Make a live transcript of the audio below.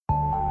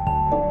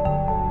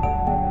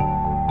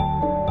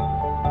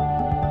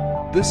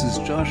This is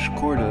Josh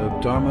Korda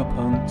of Dharma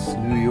Punks,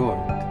 New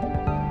York.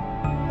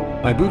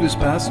 My Buddhist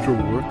pastoral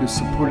work is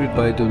supported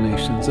by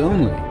donations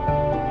only.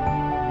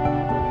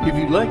 If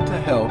you'd like to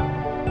help,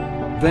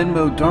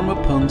 Venmo Dharma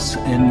Punks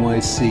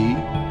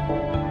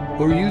NYC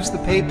or use the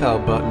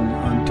PayPal button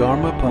on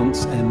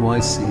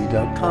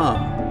dharmapunksnyc.com.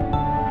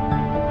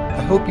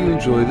 I hope you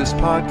enjoy this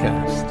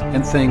podcast,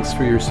 and thanks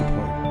for your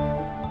support.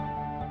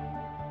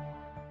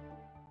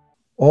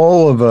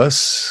 All of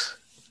us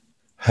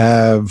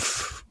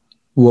have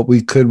what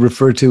we could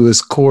refer to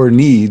as core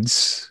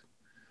needs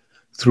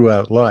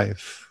throughout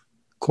life.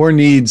 Core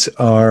needs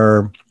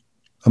are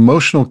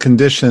emotional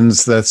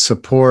conditions that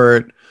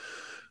support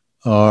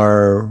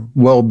our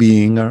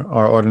well-being,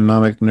 our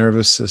autonomic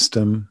nervous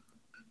system,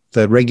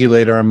 that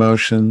regulate our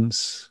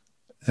emotions,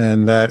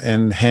 and that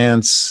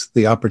enhance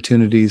the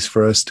opportunities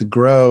for us to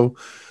grow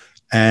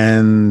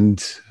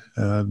and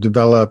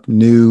develop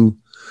new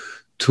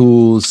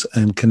tools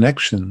and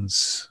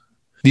connections.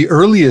 The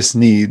earliest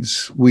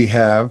needs we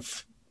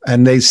have,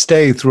 and they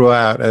stay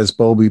throughout, as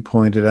Bowlby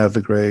pointed out,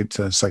 the great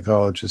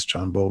psychologist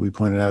John Bowlby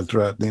pointed out,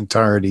 throughout the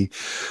entirety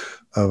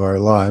of our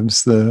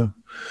lives. The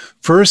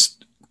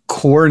first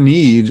core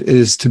need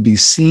is to be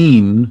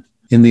seen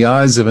in the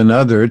eyes of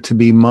another, to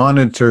be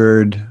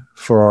monitored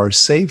for our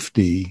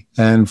safety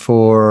and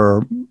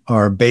for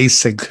our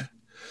basic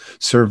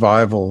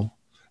survival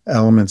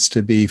elements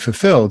to be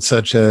fulfilled,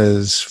 such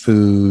as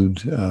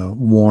food,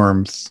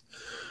 warmth,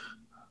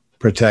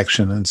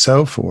 protection, and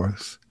so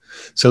forth.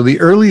 So the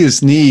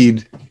earliest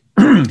need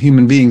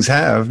human beings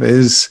have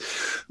is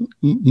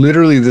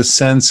literally the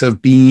sense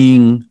of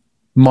being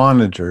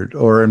monitored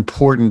or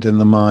important in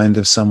the mind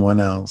of someone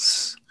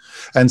else.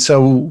 And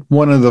so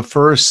one of the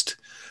first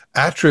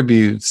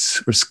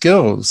attributes or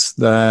skills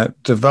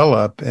that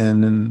develop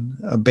in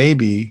a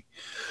baby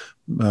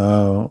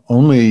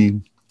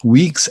only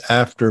weeks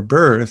after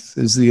birth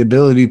is the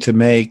ability to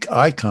make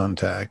eye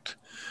contact,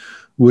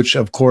 which,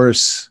 of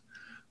course,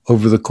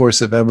 over the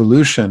course of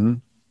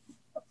evolution,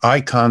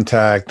 eye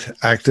contact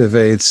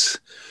activates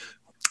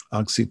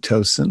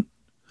oxytocin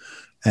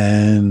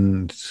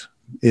and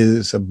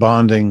is a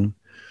bonding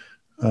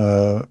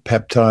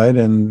peptide,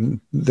 and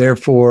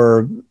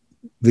therefore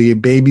the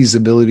baby's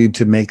ability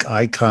to make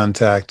eye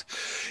contact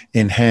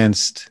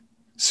enhanced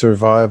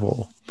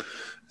survival.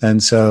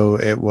 And so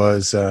it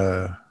was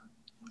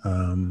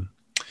one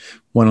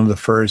of the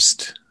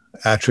first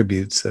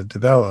attributes that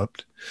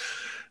developed.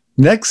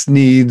 Next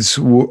needs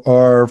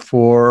are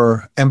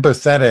for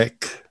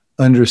empathetic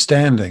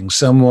understanding,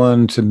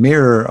 someone to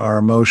mirror our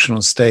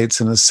emotional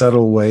states in a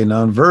subtle way,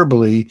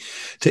 non-verbally,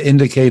 to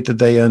indicate that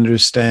they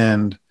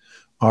understand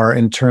our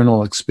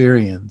internal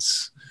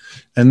experience.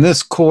 And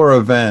this core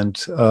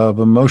event of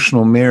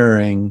emotional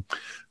mirroring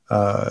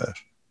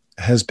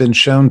has been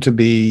shown to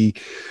be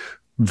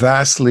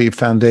vastly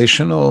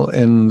foundational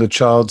in the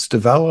child's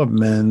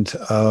development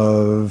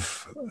of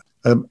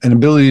an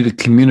ability to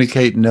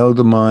communicate, know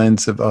the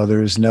minds of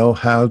others, know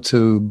how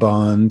to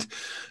bond.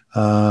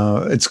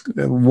 It's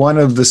one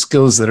of the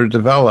skills that are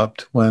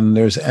developed when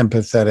there's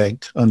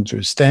empathetic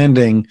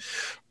understanding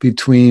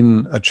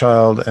between a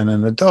child and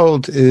an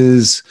adult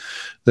is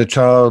the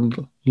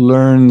child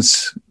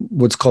learns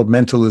what's called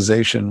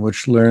mentalization,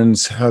 which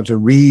learns how to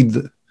read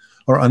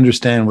or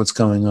understand what's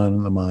going on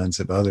in the minds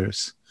of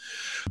others.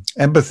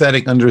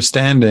 Empathetic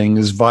understanding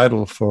is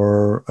vital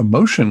for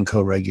emotion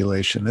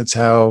co-regulation. It's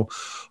how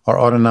our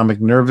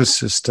autonomic nervous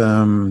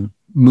system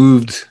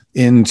moved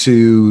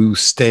into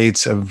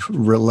states of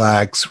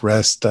relax,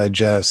 rest,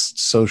 digest,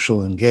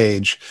 social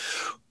engage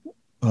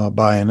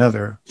by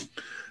another.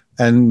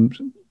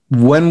 And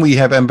when we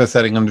have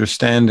empathetic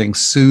understanding,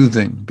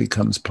 soothing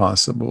becomes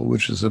possible,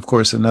 which is, of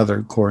course,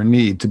 another core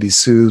need, to be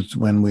soothed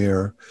when we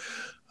are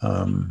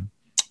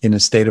in a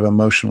state of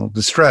emotional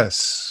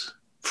distress,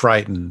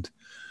 frightened,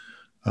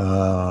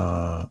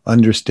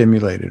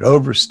 understimulated,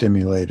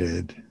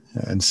 overstimulated,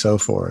 and so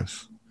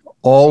forth.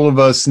 All of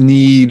us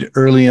need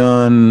early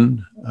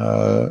on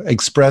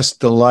expressed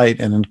delight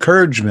and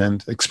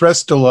encouragement.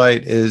 Expressed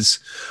delight is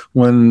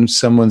when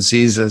someone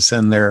sees us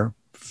and their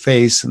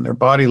face and their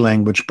body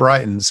language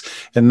brightens,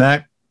 and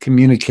that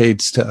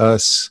communicates to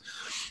us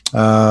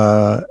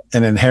an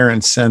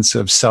inherent sense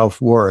of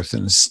self-worth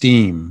and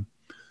esteem.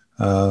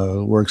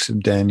 Works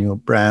of Daniel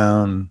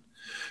Brown,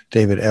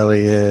 David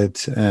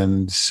Eliot,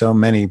 and so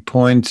many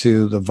point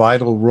to the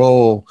vital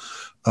role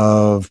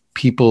of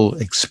people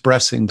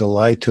expressing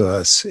delight to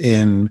us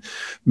in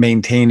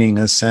maintaining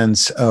a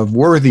sense of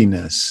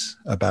worthiness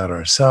about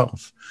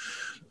ourselves.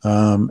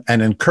 And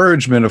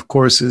encouragement, of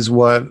course, is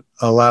what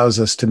allows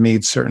us to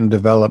meet certain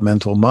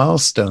developmental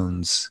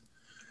milestones,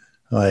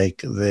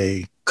 like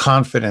the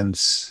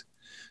confidence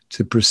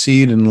to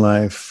proceed in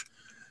life.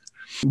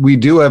 We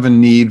do have a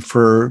need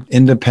for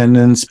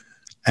independence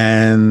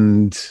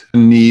and a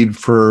need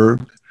for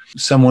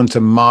someone to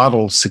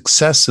model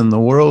success in the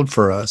world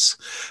for us,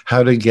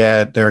 how to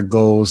get their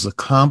goals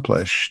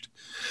accomplished.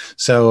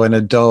 So an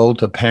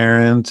adult, a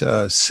parent,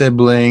 a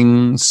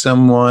sibling,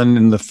 someone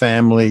in the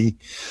family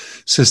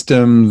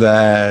system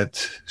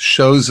that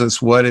shows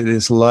us what it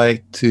is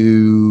like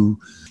to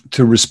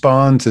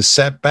respond to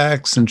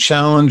setbacks and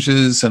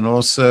challenges, and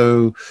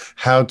also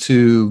how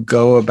to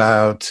go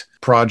about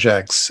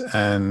projects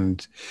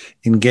and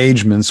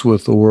engagements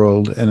with the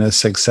world in a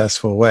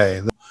successful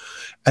way.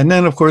 And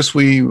then, of course,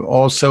 we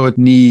also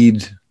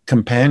need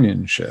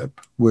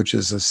companionship, which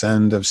is a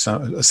sense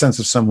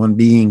of someone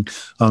being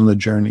on the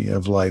journey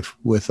of life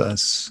with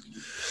us.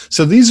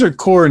 So these are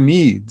core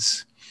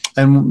needs.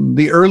 And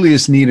the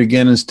earliest need,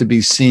 again, is to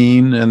be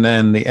seen, and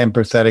then the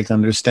empathetic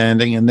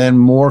understanding, and then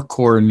more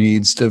core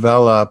needs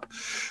develop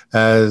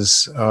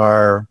as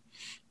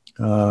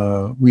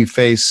we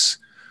face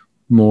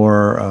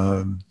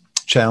more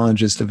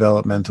challenges,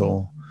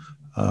 developmental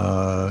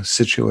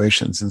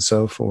situations, and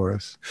so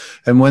forth.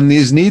 And when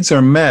these needs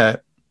are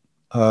met,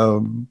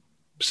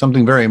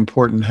 something very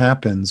important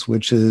happens,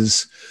 which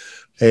is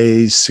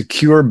a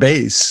secure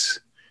base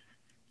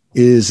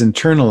is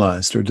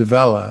internalized or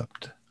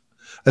developed.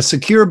 A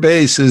secure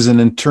base is an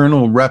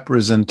internal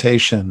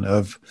representation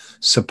of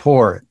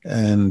support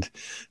and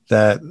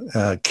that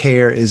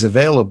care is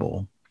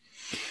available.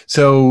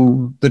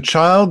 So the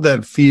child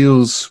that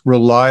feels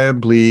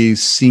reliably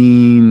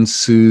seen,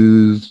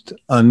 soothed,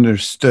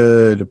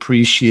 understood,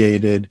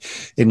 appreciated,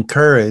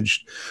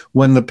 encouraged,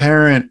 when the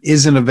parent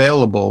isn't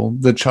available,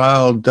 the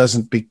child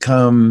doesn't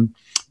become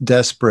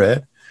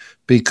desperate,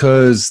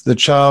 because the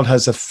child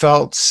has a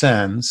felt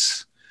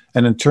sense,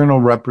 an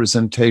internal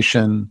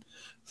representation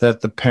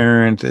that the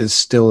parent is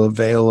still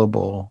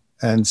available.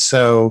 And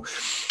so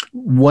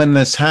when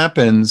this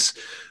happens,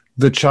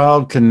 the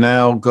child can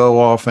now go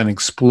off and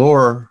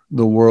explore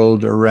the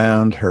world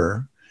around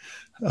her.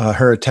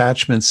 Her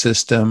attachment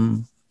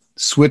system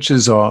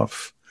switches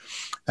off.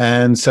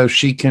 And so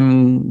she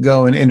can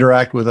go and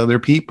interact with other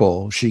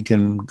people. She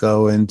can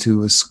go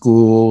into a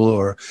school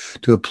or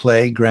to a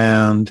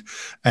playground,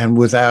 and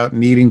without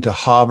needing to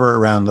hover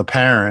around the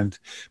parent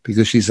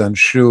because she's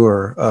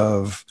unsure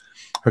of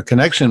her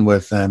connection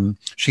with them,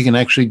 she can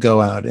actually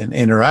go out and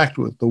interact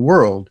with the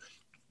world.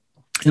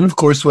 And of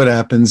course, what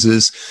happens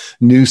is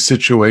new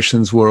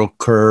situations will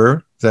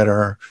occur that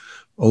are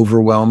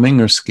overwhelming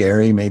or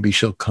scary. Maybe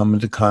she'll come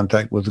into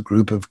contact with a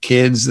group of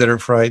kids that are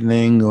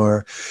frightening,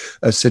 or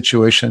a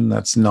situation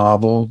that's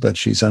novel that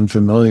she's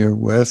unfamiliar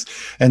with.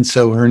 And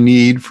so her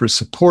need for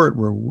support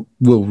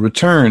will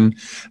return.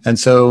 And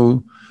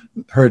so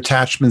her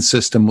attachment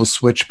system will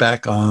switch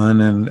back on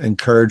and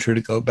encourage her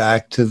to go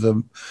back to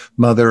the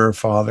mother or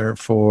father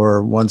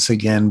for once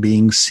again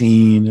being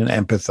seen and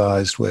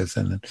empathized with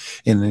and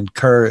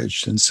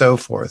encouraged and so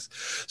forth.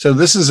 So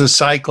this is a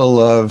cycle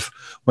of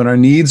when our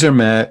needs are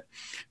met,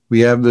 we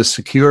have the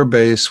secure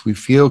base, we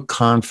feel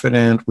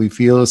confident, we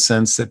feel a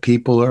sense that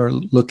people are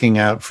looking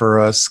out for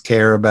us,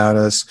 care about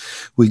us.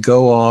 We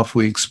go off,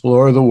 we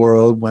explore the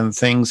world. When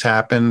things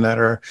happen that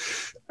are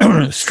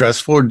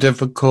stressful or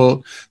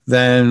difficult,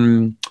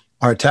 then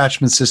our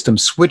attachment system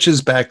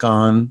switches back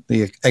on,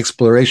 the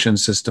exploration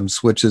system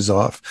switches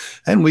off,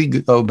 and we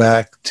go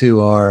back to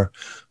our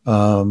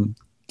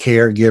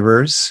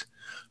caregivers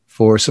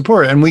for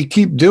support. And we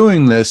keep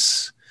doing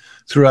this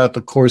throughout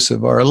the course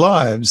of our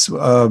lives.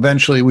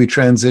 Eventually, we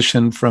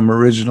transition from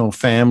original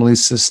family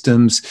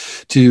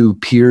systems to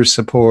peer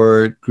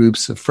support,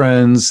 groups of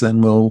friends,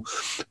 and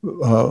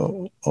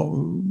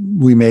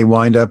we may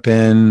wind up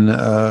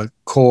in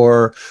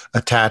core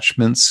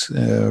attachments,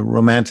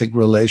 romantic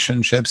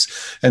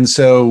relationships. And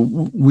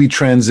so we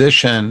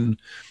transition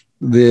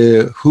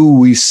who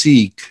we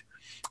seek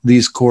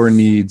these core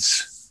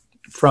needs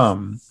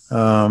from.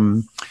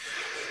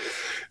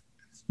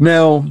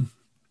 Now,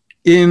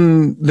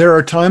 there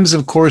are times,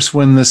 of course,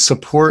 when the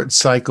support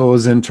cycle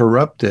is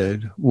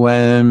interrupted,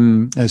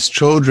 when, as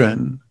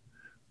children,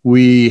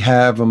 we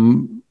have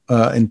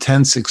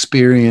intense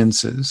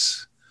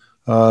experiences,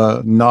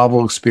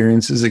 novel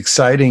experiences,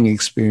 exciting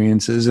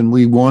experiences, and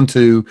we want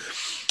to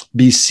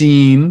be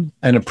seen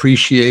and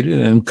appreciated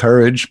and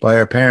encouraged by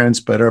our parents,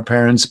 but our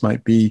parents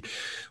might be,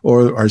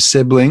 or our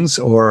siblings,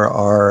 or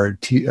our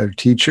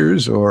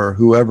teachers, or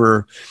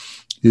whoever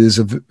is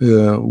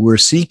we're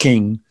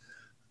seeking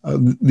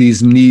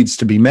these needs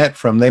to be met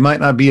from. They might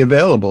not be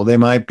available. They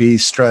might be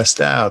stressed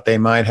out. They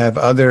might have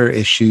other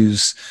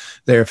issues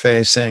they're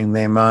facing.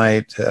 They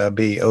might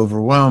be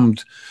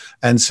overwhelmed.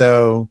 And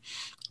so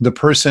the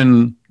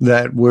person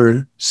that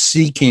we're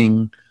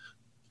seeking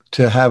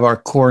to have our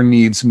core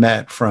needs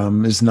met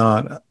from is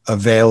not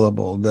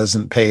available,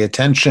 doesn't pay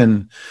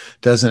attention,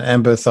 doesn't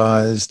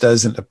empathize,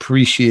 doesn't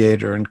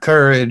appreciate or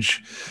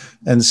encourage,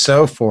 and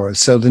so forth.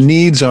 So the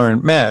needs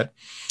aren't met.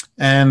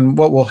 And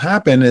what will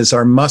happen is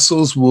our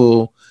muscles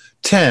will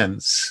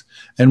tense,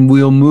 and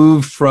we'll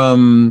move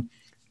from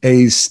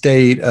a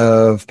state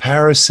of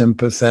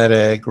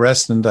parasympathetic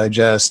rest and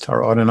digest.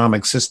 Our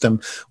autonomic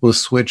system will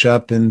switch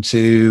up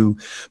into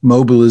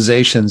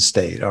mobilization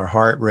state. Our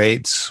heart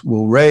rates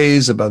will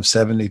raise above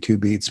 72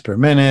 beats per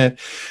minute.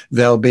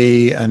 There'll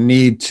be a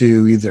need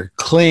to either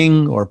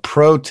cling or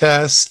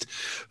protest,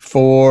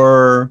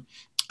 for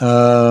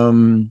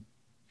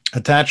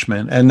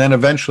attachment. And then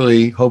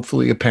eventually,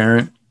 hopefully, a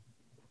parent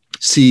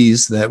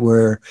sees that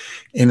we're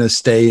in a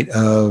state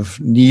of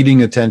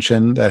needing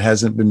attention that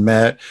hasn't been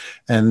met,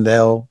 and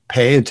they'll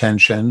pay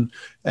attention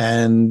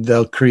and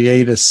they'll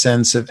create a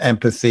sense of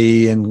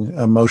empathy and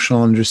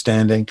emotional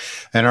understanding,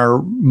 and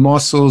our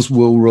muscles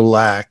will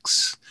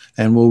relax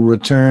and we'll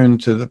return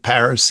to the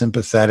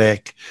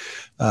parasympathetic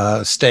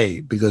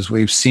state, because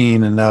we've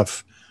seen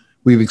enough,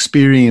 we've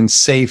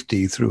experienced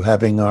safety through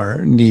having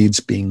our needs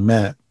being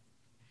met.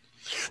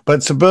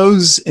 But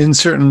suppose in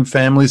certain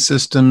family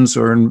systems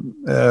or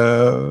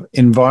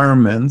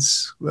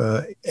environments,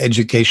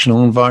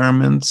 educational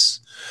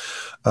environments,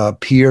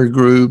 peer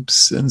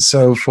groups, and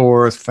so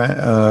forth,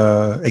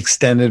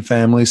 extended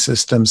family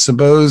systems,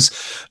 suppose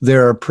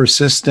there are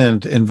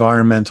persistent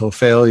environmental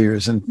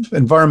failures. And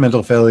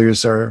environmental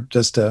failures are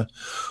just a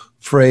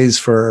phrase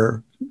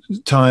for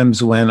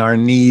times when our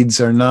needs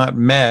are not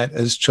met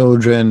as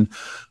children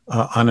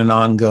on an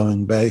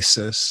ongoing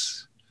basis.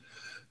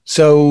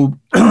 So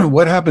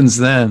what happens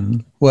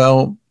then?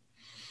 Well,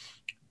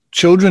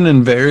 children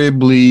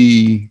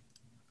invariably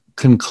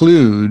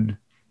conclude,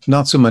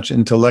 not so much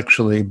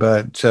intellectually,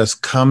 but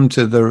just come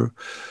to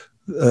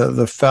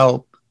the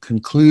felt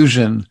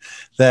conclusion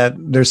that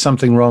there's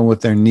something wrong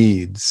with their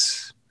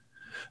needs.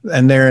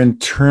 And they're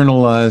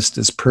internalized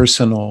as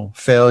personal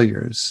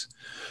failures,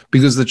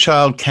 because the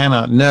child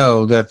cannot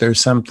know that there's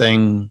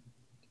something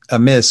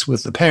amiss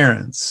with the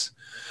parents.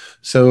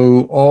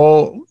 So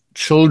all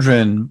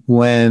children,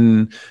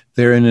 when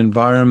they're in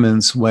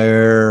environments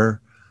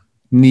where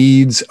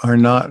needs are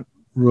not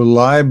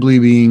reliably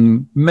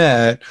being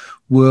met,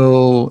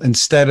 will,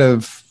 instead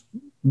of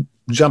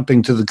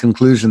jumping to the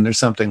conclusion there's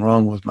something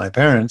wrong with my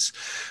parents,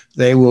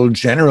 they will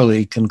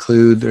generally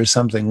conclude there's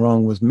something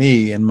wrong with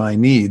me and my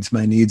needs.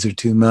 My needs are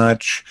too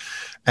much.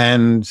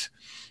 And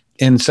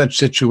in such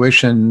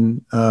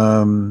situation,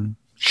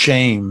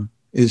 shame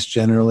is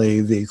generally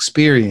the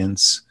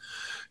experience.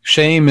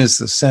 Shame is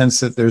the sense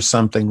that there's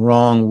something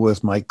wrong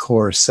with my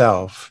core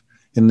self.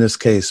 In this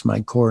case,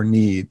 my core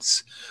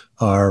needs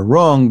are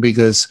wrong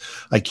because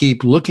I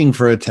keep looking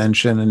for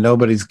attention and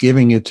nobody's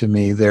giving it to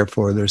me.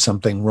 Therefore, there's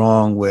something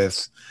wrong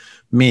with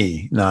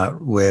me,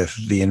 not with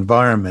the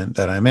environment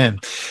that I'm in.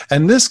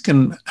 And this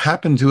can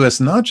happen to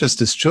us not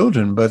just as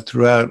children, but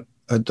throughout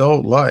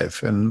adult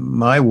life. And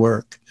my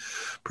work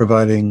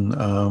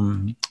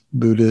providing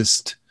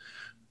Buddhist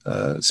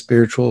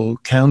spiritual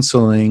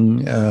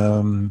counseling,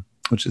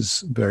 which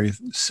is very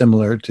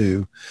similar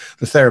to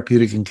the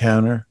therapeutic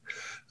encounter.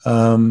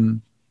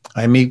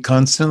 I meet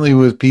constantly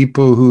with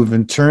people who've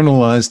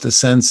internalized a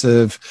sense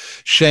of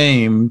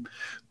shame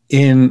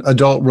in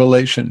adult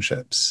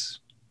relationships,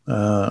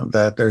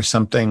 that there's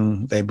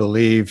something they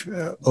believe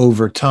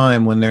over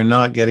time when they're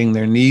not getting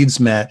their needs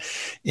met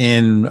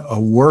in a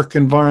work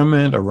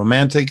environment, a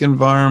romantic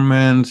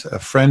environment, a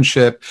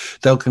friendship,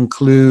 they'll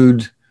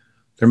conclude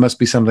there must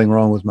be something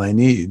wrong with my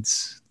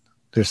needs.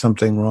 There's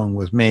something wrong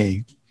with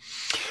me.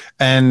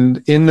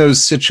 And in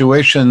those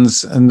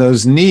situations and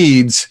those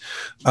needs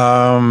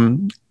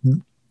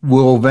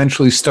will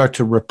eventually start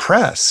to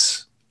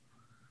repress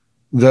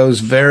those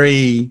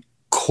very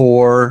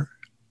core,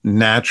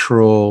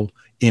 natural,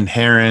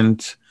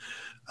 inherent,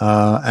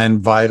 and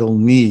vital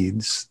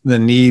needs. The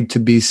need to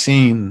be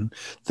seen,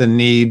 the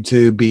need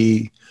to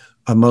be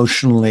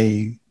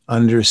emotionally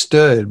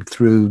understood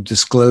through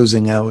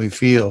disclosing how we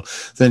feel,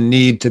 the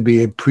need to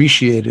be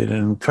appreciated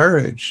and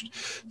encouraged,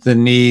 the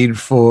need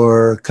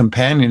for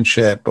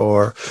companionship,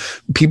 or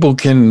people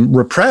can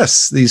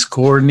repress these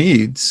core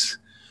needs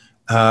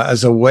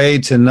as a way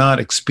to not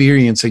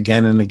experience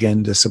again and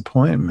again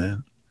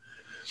disappointment.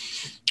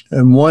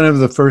 And one of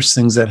the first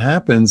things that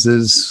happens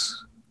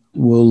is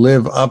we'll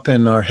live up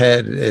in our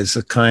head as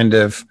a kind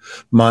of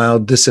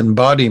mild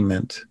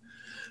disembodiment.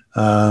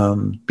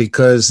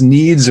 Because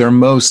needs are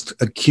most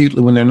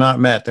acutely, when they're not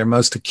met, they're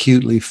most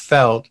acutely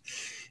felt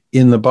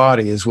in the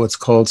body as what's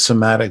called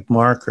somatic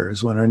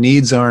markers. When our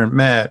needs aren't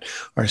met,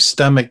 our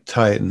stomach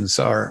tightens,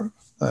 our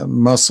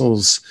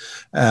muscles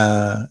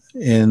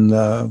in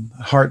the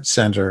heart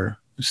center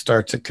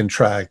start to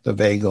contract, the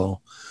vagal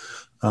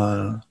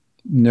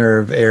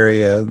nerve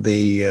area,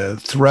 the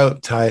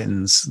throat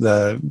tightens,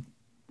 the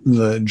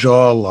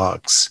jaw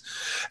locks.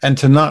 And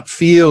to not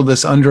feel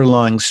this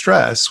underlying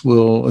stress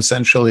will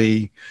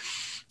essentially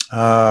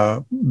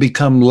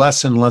become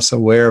less and less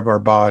aware of our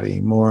body,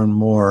 more and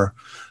more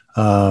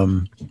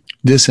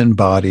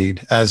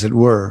disembodied, as it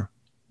were.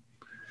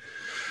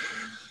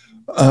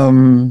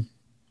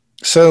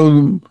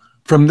 So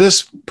from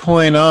this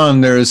point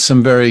on, there is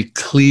some very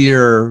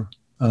clear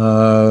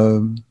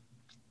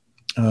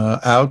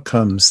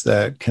outcomes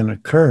that can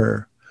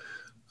occur.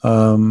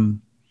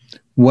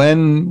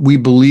 When we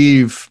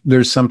believe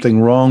there's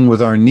something wrong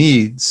with our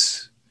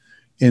needs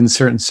in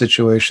certain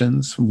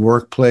situations,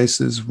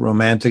 workplaces,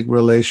 romantic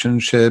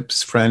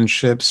relationships,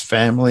 friendships,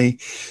 family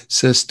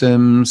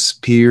systems,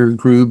 peer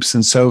groups,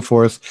 and so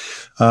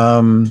forth,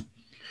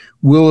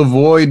 we'll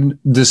avoid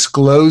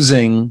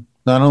disclosing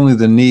not only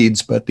the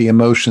needs, but the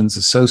emotions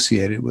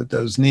associated with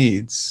those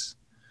needs.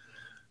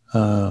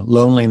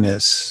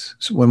 Loneliness.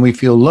 So when we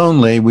feel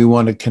lonely, we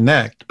want to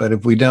connect. But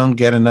if we don't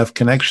get enough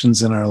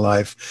connections in our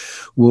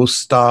life, we'll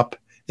stop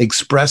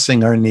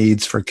expressing our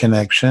needs for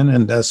connection.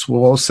 And thus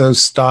we'll also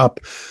stop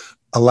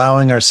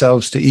allowing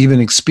ourselves to even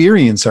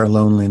experience our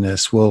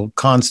loneliness. We'll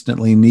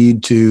constantly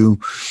need to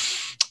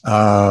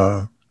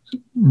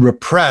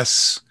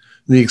repress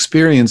the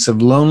experience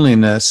of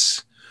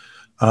loneliness.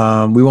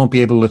 We won't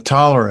be able to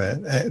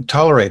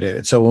tolerate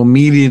it. So we'll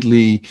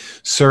immediately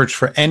search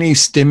for any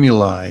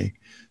stimuli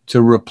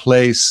to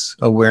replace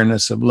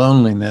awareness of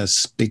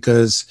loneliness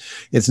because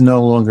it's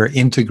no longer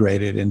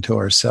integrated into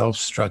our self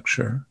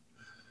structure.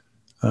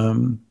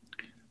 When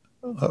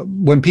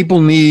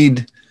people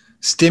need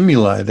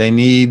stimuli, they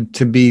need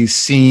to be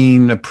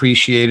seen,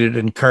 appreciated,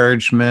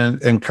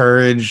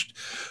 encouraged.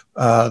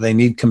 They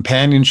need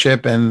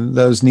companionship, and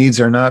those needs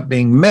are not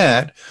being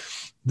met.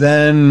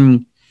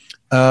 Then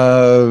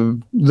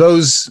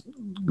those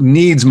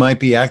needs might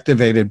be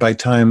activated by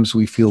times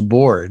we feel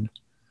bored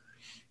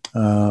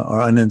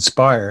or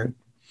uninspired.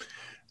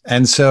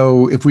 And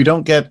so if we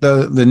don't get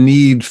the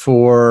need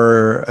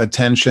for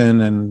attention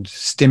and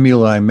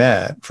stimuli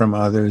met from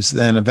others,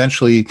 then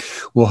eventually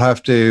we'll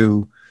have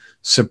to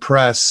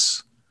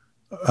suppress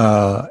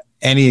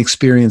any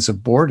experience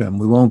of boredom.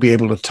 We won't be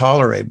able to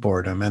tolerate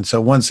boredom. And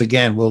so once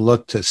again, we'll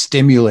look to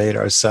stimulate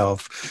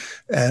ourselves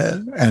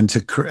and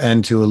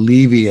to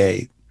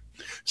alleviate.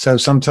 So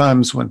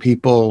sometimes when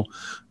people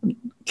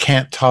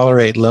can't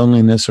tolerate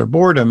loneliness or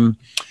boredom,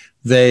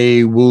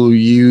 they will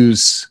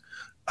use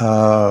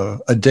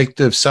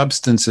addictive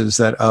substances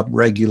that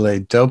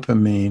upregulate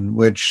dopamine,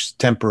 which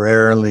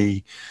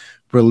temporarily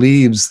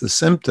relieves the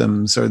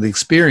symptoms or the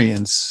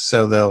experience.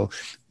 So they'll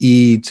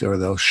eat, or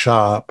they'll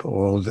shop,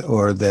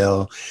 or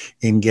they'll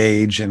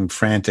engage in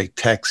frantic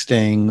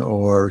texting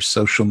or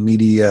social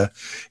media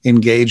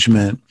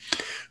engagement,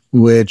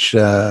 which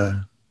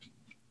to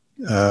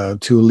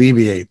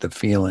alleviate the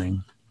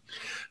feeling.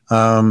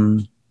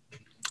 And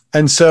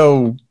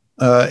so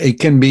it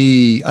can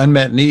be,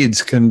 unmet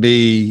needs can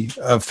be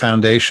a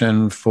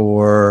foundation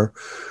for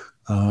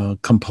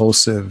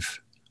compulsive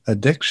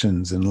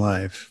addictions in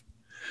life.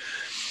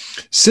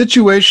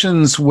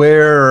 Situations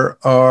where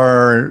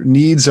our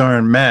needs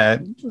aren't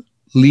met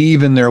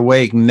leave in their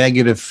wake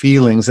negative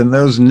feelings, and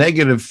those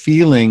negative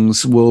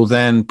feelings will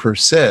then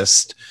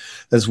persist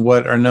as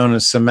what are known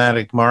as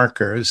somatic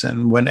markers.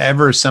 And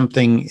whenever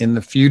something in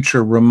the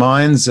future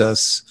reminds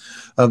us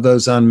of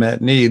those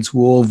unmet needs,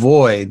 we'll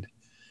avoid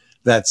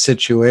that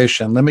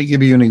situation. Let me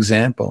give you an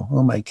example.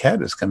 Oh, my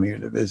cat has come here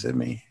to visit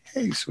me.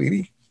 Hey,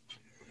 sweetie.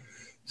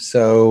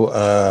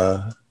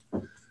 So,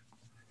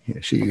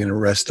 you're going to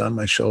rest on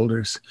my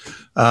shoulders.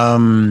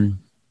 For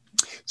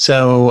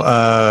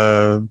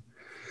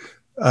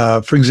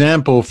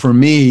example, for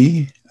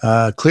me,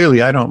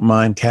 clearly I don't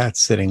mind cats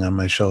sitting on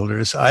my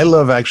shoulders. I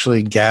love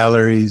actually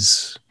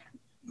galleries,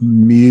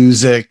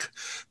 music,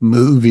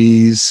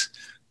 movies,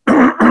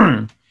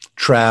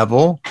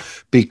 travel,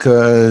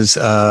 because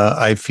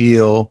I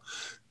feel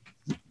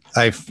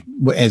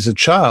as a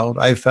child,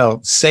 I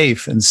felt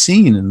safe and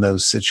seen in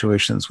those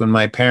situations. When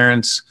my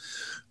parents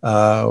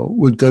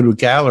would go to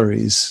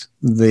galleries,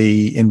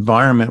 the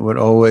environment would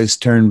always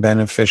turn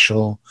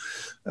beneficial,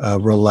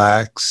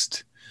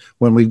 relaxed.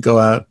 When we'd go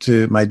out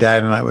to, my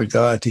dad and I would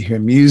go out to hear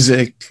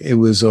music, it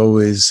was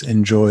always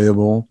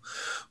enjoyable.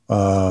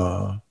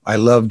 I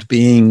loved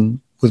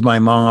being with my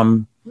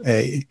mom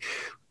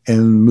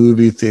in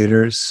movie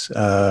theaters.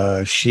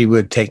 She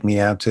would take me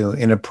out to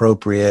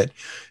inappropriate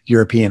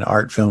European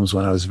art films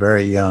when I was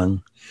very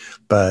young,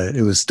 but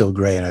it was still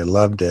great. I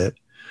loved it.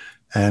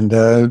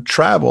 And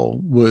travel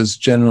was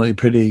generally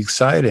pretty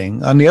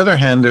exciting. On the other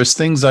hand, there's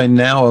things I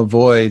now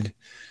avoid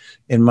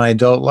in my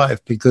adult life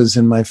because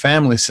in my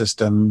family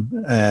system,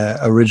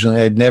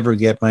 originally I'd never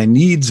get my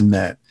needs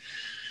met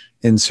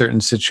in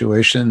certain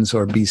situations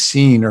or be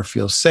seen or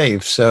feel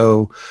safe.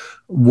 So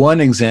one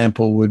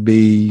example would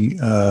be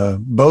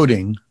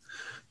boating.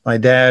 My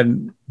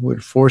dad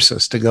would force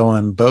us to go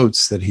on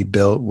boats that he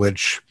built,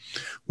 which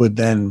would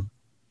then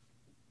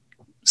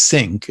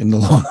sink in the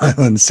Long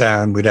Island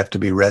Sound. We'd have to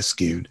be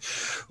rescued,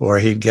 or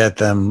he'd get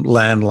them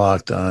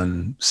landlocked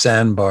on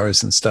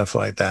sandbars and stuff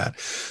like that.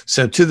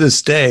 So to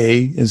this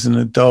day, as an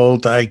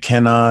adult, I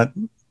cannot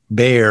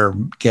bear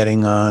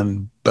getting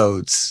on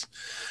boats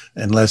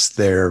unless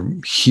they're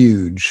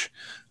huge.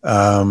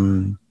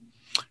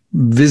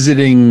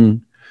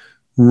 Visiting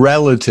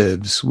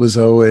relatives was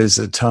always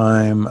a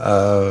time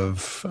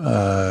of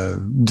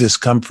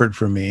discomfort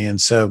for me.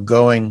 And so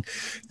going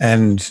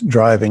and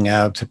driving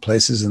out to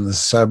places in the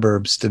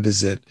suburbs to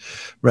visit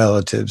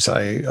relatives,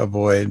 I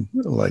avoid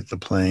like the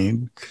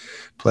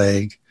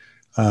plague.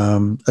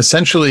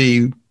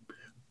 Essentially,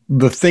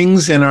 the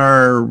things in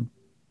our,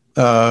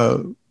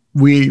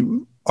 we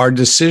our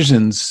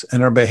decisions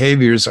and our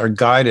behaviors are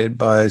guided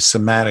by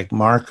somatic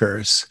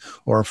markers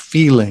or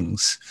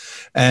feelings.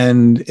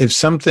 And if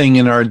something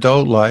in our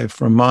adult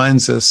life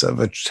reminds us of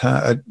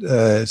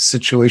a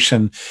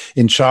situation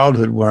in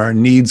childhood where our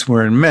needs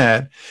weren't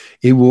met,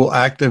 it will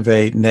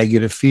activate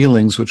negative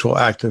feelings, which will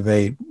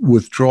activate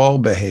withdrawal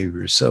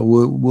behaviors. So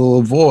we'll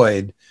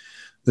avoid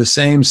the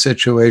same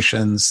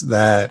situations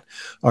that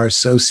are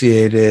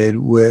associated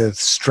with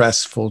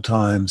stressful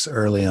times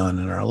early on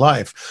in our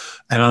life.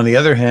 And on the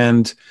other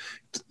hand,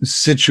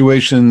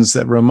 situations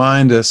that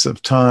remind us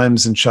of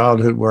times in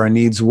childhood where our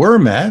needs were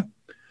met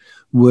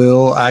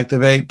will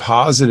activate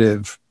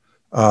positive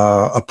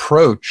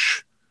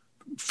approach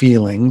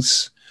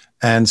feelings.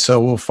 And so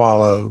we'll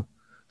follow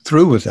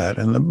through with that.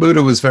 And the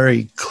Buddha was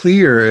very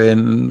clear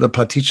in the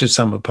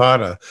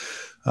Paticca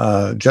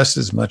just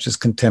as much as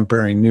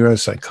contemporary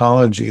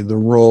neuropsychology, the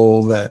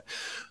role that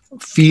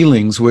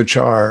feelings, which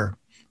are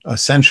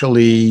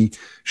essentially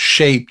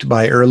shaped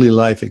by early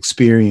life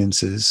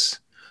experiences,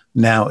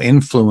 now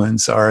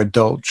influence our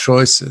adult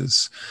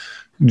choices.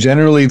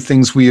 Generally,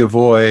 things we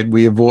avoid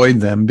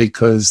them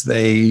because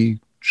they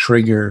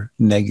trigger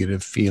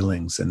negative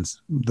feelings, and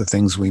the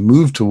things we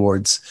move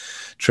towards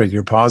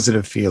trigger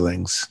positive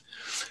feelings,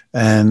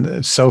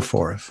 and so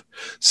forth.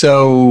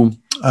 So,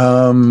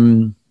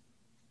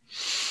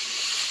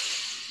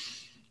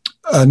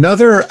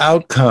 another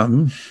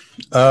outcome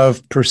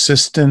of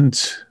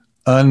persistent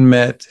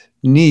unmet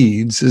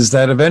needs is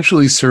that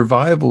eventually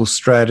survival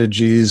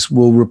strategies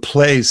will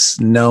replace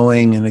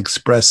knowing and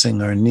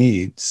expressing our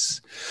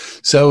needs.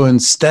 So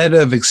instead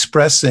of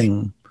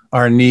expressing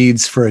our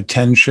needs for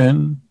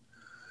attention,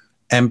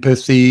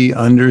 empathy,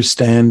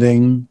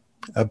 understanding,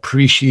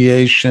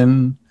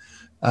 appreciation,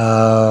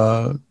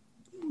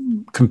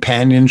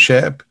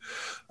 companionship,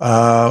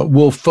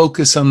 we'll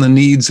focus on the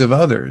needs of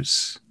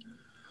others.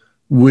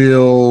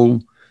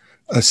 We'll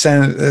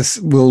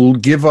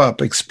give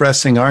up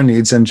expressing our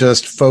needs and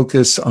just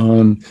focus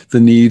on the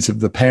needs of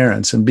the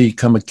parents and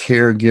become a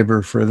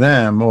caregiver for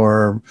them.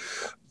 Or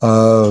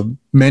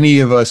many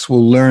of us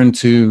will learn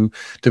to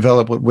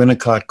develop what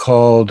Winnicott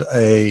called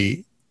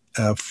a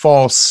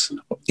false,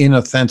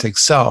 inauthentic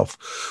self,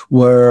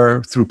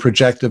 where through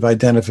projective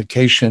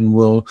identification,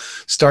 we'll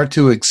start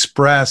to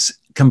express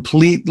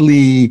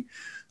completely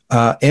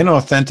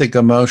inauthentic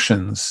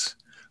emotions.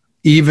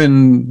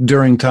 Even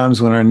during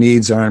times when our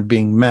needs aren't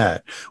being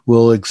met,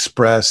 we'll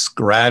express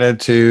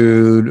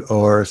gratitude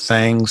or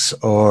thanks,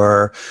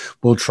 or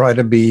we'll try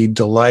to be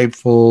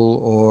delightful,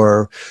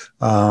 or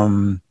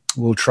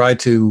we'll try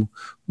to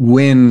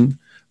win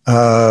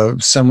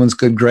someone's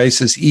good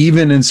graces,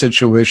 even in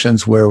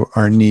situations where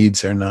our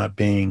needs are not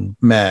being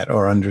met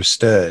or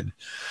understood.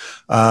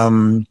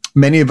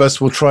 Many of us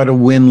will try to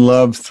win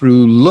love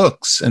through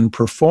looks and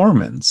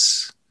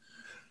performance.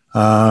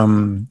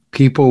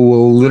 People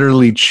will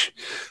literally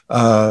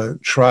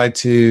try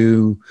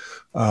to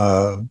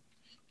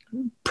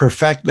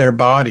perfect their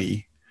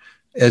body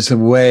as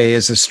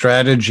a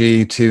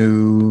strategy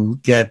to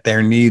get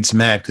their needs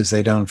met because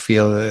they don't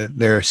feel that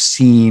they're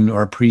seen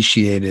or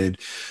appreciated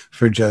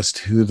for just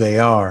who they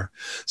are.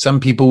 Some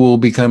people will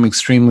become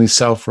extremely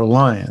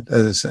self-reliant.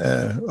 As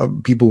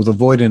people with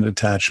avoidant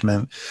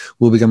attachment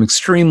will become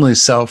extremely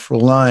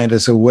self-reliant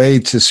as a way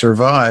to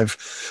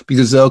survive,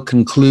 because they'll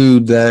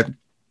conclude that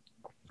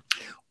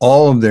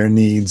all of their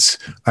needs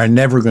are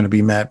never going to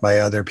be met by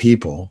other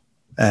people.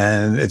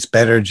 And it's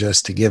better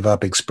just to give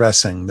up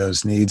expressing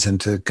those needs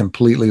and to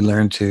completely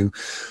learn to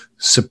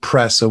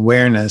suppress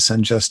awareness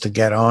and just to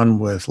get on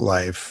with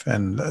life.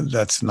 And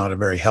that's not a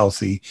very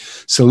healthy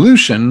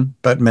solution,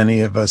 but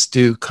many of us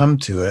do come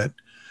to it.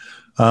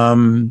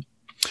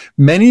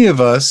 Many of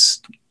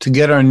us, to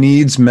get our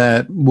needs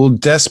met, will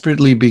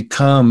desperately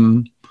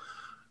become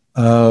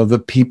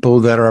the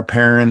people that our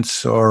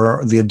parents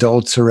or the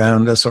adults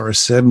around us or our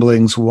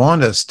siblings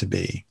want us to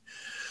be.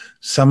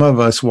 Some of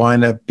us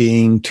wind up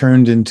being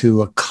turned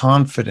into a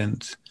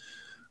confidant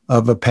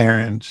of a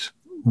parent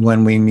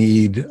when we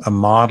need a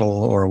model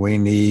or we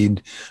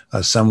need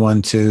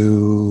someone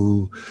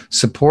to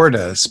support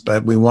us,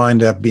 but we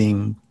wind up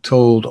being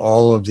told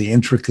all of the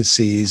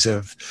intricacies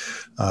of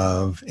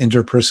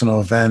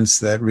interpersonal events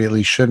that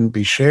really shouldn't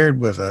be shared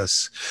with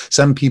us.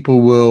 Some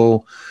people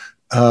will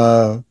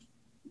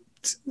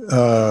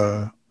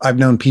I've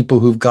known people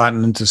who've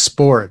gotten into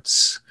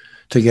sports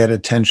to get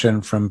attention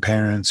from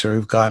parents, or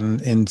who've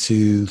gotten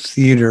into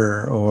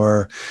theater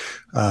or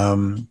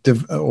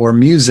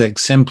music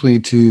simply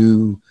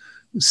to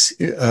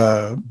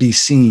be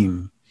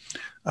seen,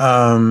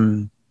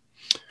 and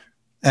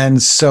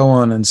so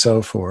on and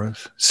so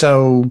forth.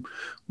 So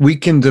we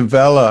can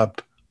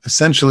develop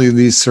essentially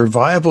these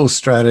survival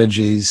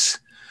strategies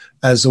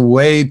as a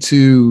way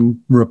to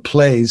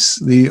replace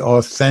the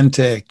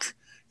authentic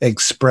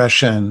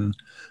expression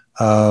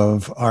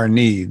of our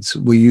needs.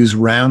 We use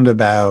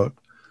roundabout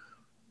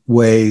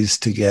ways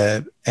to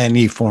get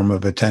any form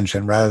of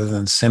attention rather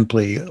than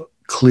simply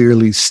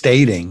clearly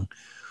stating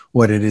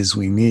what it is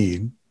we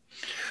need.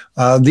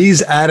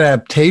 These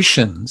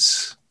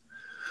adaptations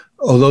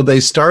although they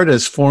start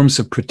as forms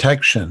of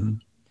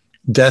protection,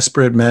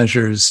 desperate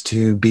measures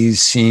to be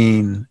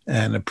seen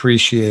and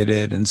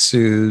appreciated and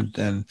soothed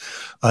and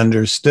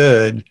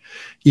understood,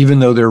 even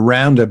though they're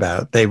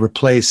roundabout, they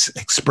replace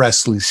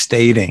expressly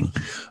stating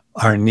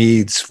our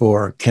needs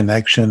for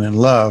connection and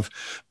love.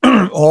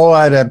 All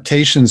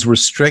adaptations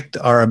restrict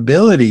our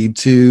ability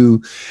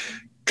to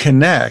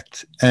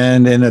connect,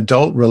 and in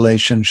adult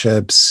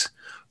relationships,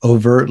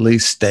 overtly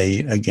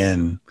state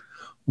again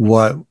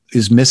what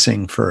is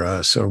missing for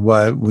us or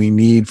what we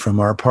need from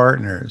our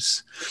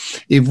partners.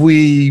 If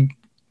we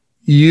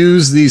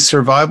use these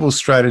survival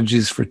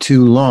strategies for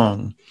too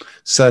long,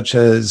 such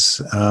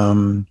as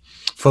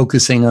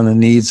focusing on the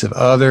needs of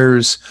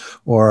others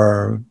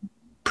or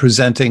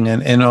presenting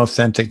an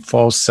inauthentic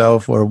false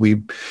self where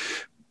we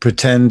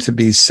pretend to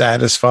be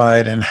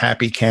satisfied and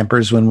happy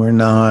campers when we're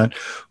not,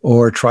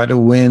 or try to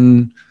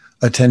win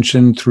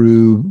attention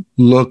through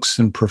looks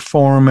and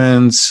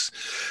performance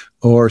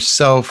or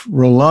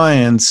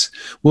self-reliance,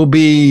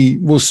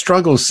 we'll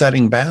struggle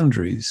setting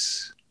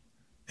boundaries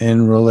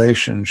in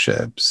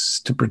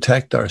relationships to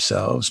protect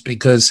ourselves,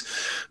 because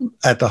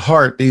at the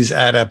heart, these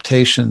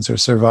adaptations or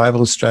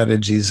survival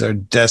strategies are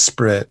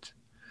desperate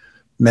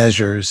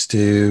measures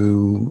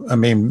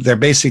they're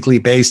basically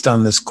based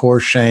on this core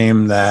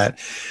shame that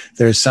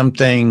there's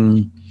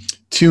something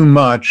too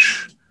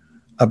much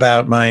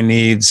about my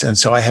needs, and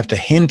so I have to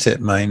hint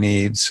at my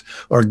needs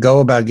or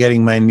go about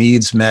getting my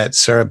needs met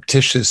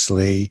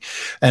surreptitiously,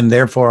 and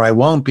therefore I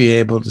won't be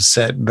able to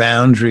set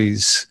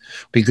boundaries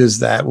because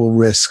that will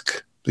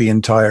risk the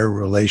entire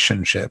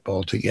relationship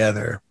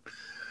altogether.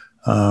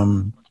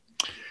 Our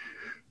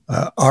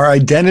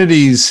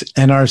identities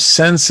and our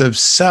sense of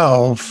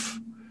self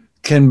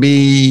can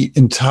be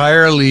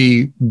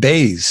entirely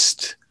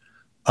based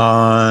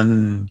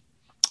on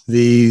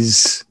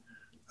these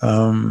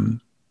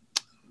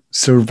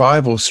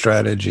survival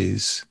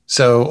strategies.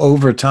 So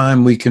over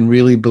time, we can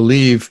really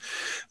believe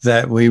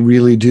that we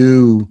really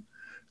do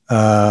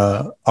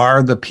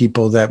are the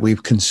people that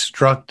we've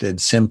constructed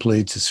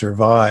simply to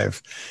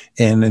survive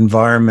in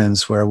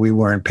environments where we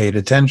weren't paid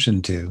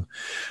attention to.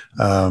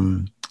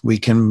 We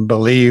can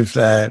believe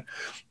that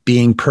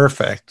being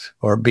perfect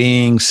or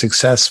being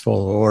successful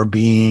or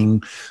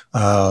being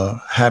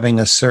having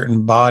a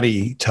certain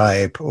body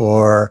type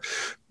or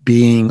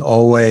being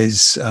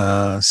always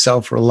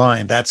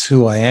self-reliant, that's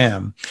who I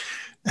am.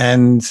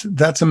 And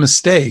that's a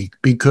mistake,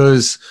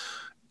 because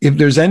if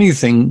there's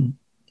anything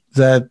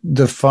that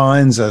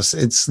defines us,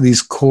 it's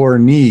these core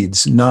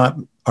needs, not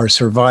our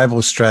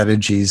survival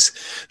strategies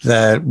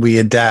that we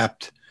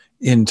adapt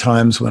in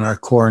times when our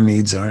core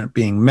needs aren't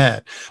being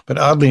met. But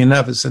oddly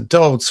enough, as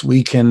adults,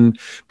 we can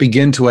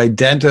begin to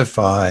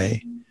identify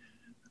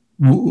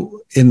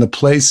in the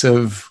place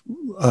of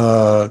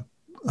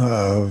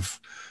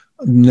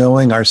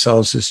knowing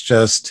ourselves as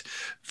just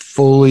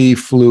fully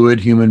fluid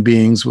human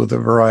beings with a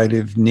variety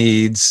of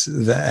needs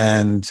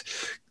and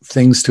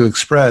things to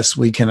express.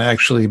 We can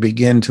actually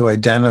begin to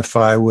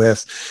identify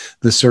with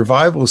the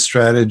survival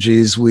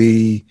strategies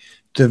we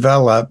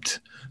developed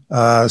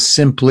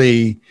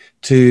simply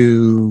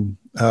to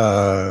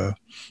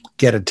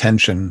get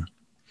attention.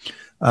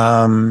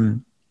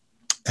 So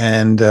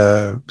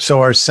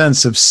our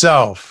sense of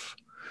self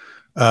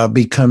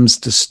becomes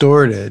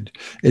distorted.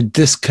 It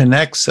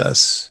disconnects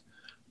us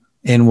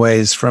in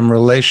ways from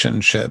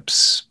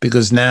relationships,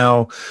 because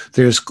now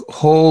there's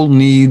whole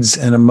needs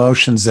and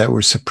emotions that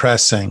we're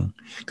suppressing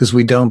because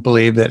we don't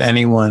believe that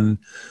anyone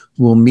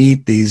will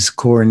meet these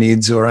core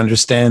needs or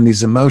understand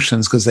these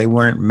emotions because they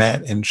weren't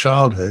met in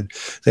childhood.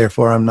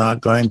 Therefore, I'm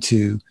not going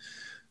to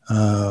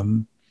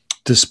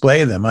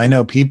display them. I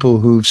know people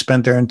who've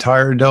spent their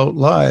entire adult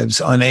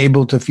lives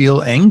unable to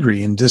feel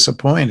angry and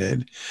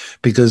disappointed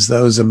because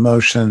those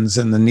emotions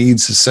and the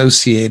needs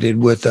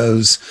associated with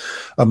those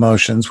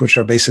emotions, which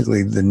are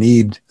basically the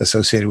need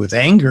associated with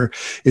anger,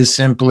 is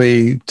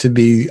simply to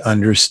be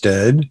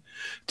understood,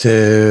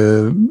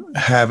 to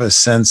have a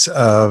sense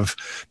of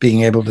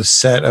being able to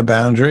set a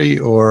boundary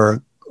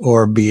or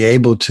be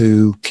able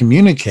to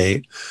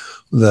communicate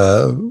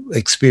the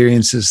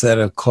experiences that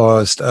have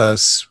caused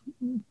us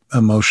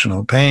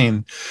emotional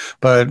pain.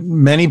 But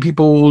many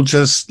people will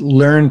just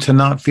learn to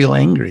not feel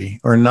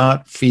angry or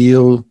not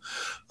feel,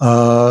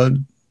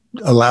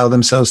 allow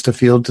themselves to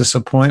feel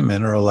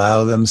disappointment or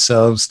allow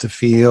themselves to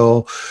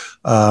feel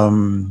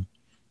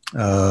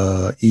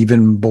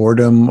even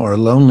boredom or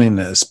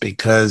loneliness,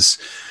 because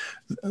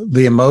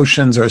the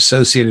emotions are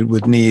associated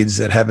with needs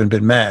that haven't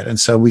been met. And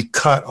so we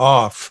cut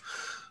off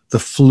the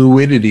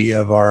fluidity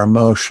of our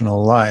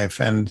emotional life.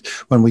 And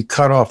when we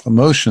cut off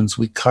emotions,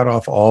 we cut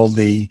off all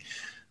the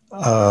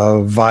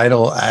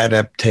vital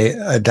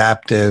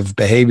adaptive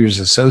behaviors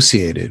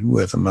associated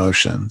with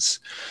emotions.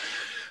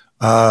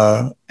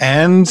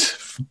 And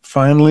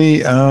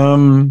finally,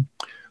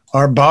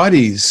 our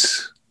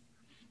bodies,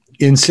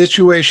 in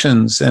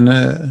situations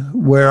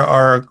where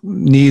our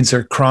needs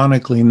are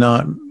chronically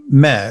not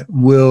met,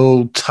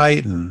 will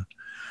tighten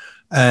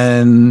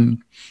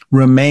and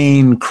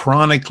remain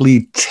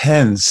chronically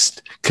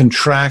tensed,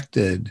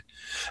 contracted,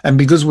 And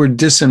because we're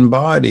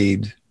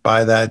disembodied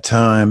by that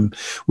time,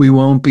 we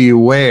won't be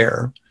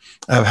aware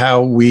of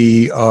how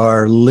we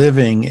are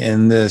living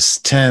in this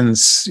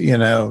tense,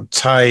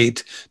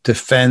 tight,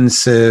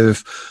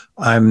 defensive,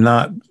 I'm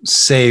not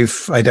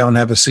safe, I don't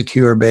have a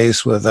secure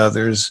base with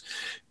others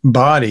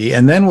body.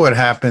 And then what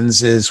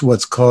happens is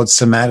what's called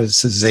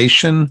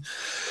somatization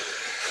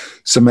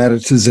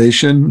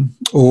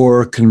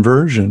or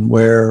conversion,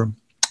 where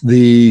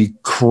the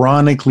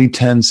chronically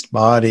tensed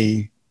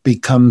body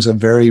becomes a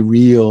very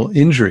real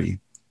injury.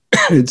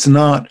 It's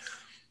not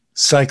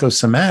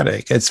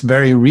psychosomatic. It's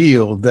very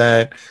real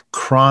that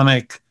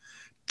chronic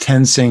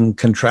tensing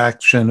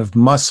contraction of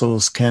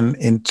muscles can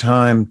in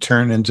time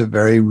turn into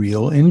very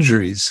real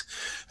injuries,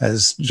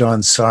 as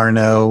John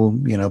Sarno,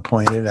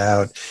 pointed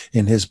out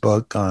in his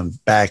book on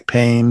back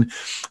pain,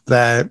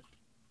 that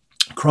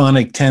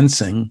chronic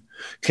tensing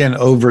can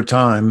over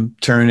time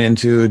turn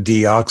into a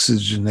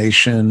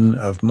deoxygenation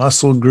of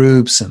muscle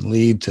groups and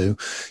lead to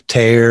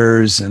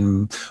tears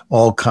and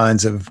all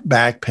kinds of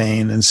back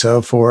pain and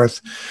so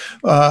forth.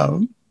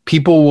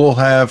 People will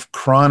have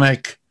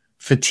chronic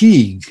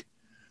fatigue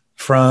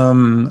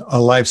from a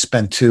life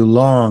spent too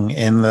long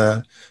in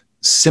the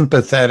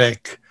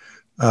sympathetic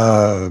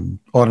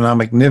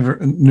autonomic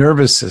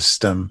nervous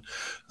system,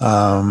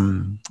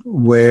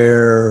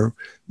 where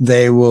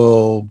they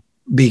will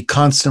be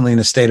constantly in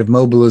a state of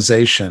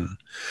mobilization,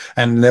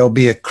 and there'll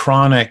be a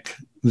chronic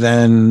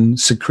then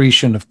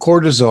secretion of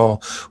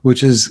cortisol,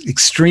 which is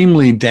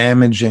extremely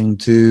damaging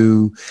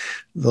to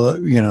the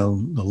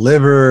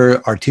liver,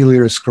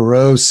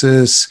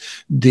 arteriosclerosis,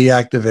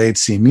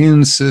 deactivates the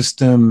immune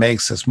system,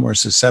 makes us more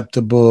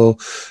susceptible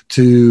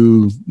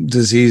to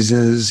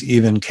diseases,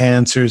 even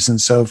cancers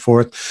and so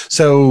forth.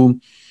 So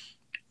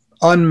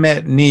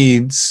unmet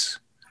needs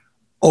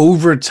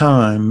over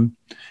time,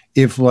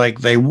 if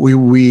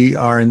we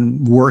are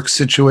in work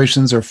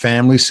situations or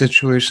family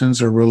situations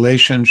or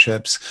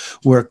relationships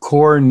where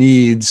core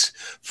needs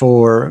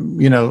for,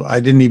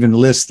 I didn't even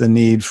list the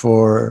need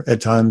for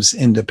at times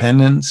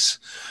independence,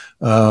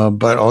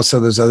 but also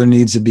those other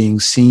needs of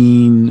being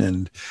seen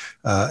and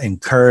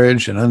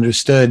encouraged and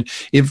understood.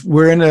 If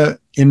we're in an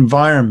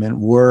environment,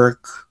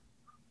 work,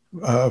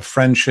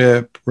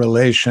 friendship,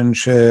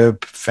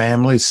 relationship,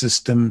 family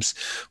systems,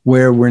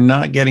 where we're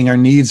not getting our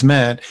needs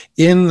met,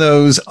 in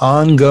those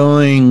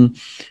ongoing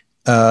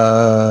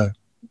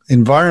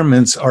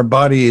environments, our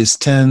body is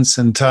tense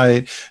and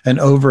tight, and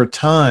over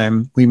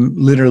time, we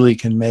literally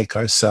can make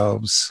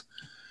ourselves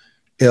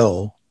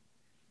ill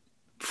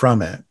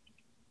from it.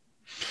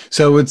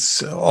 So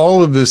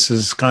all of this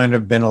has kind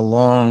of been a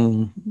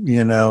long,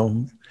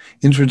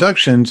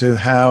 introduction to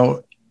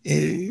how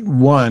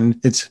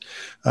it's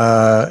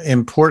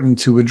important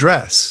to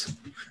address.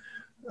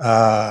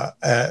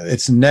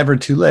 It's never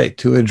too late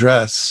to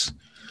address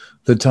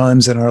the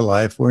times in our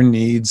life where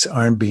needs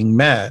aren't being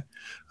met.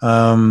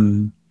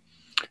 I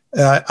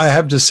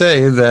have to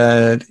say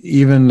that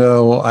even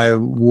though I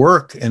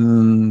work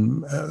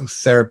in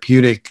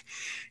therapeutic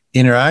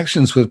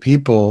interactions with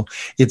people,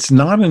 it's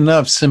not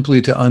enough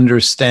simply to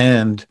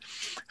understand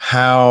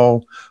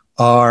how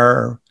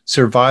our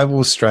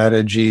survival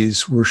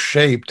strategies were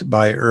shaped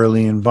by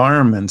early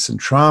environments and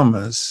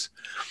traumas.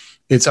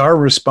 It's our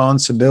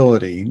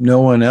responsibility,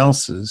 no one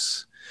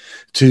else's,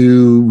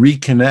 to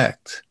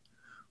reconnect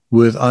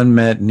with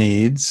unmet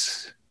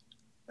needs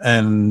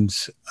and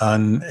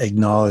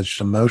unacknowledged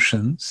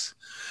emotions.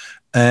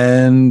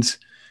 And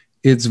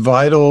it's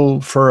vital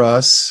for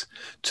us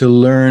to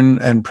learn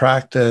and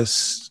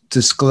practice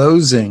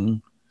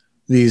disclosing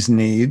these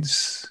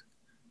needs,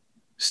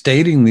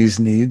 stating these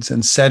needs,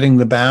 and setting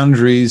the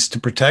boundaries to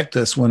protect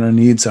us when our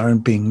needs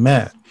aren't being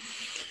met.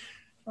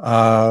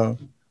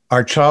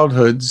 Our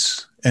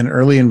childhoods and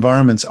early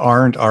environments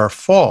aren't our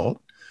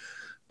fault,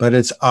 but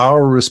it's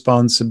our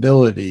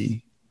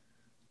responsibility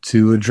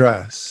to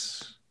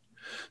address.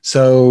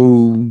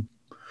 So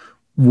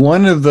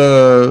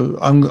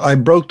I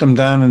broke them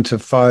down into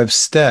 5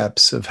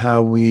 steps of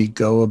how we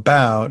go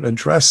about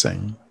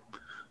addressing.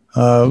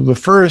 The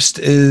first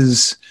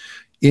is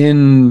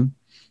in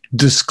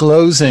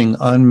disclosing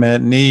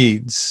unmet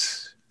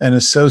needs and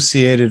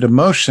associated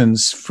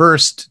emotions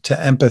first to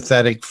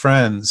empathetic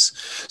friends.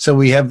 So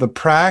we have the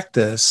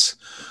practice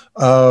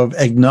of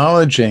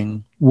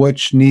acknowledging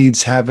which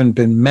needs haven't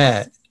been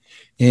met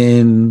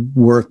in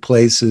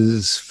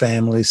workplaces,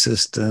 family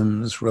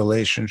systems,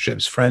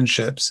 relationships,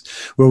 friendships,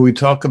 where we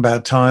talk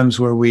about times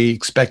where we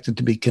expected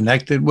to be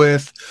connected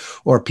with,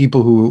 or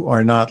people who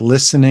are not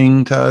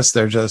listening to us.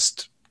 They're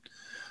just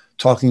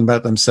talking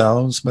about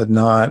themselves, but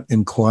not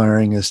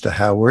inquiring as to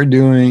how we're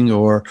doing,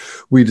 or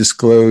we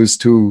disclose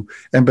to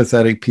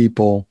empathetic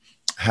people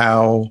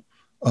how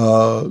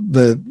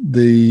the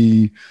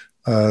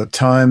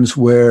times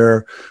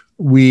where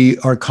we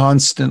are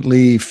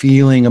constantly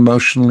feeling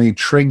emotionally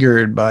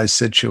triggered by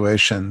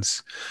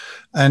situations.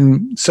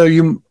 And so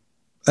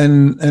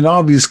an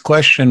obvious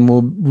question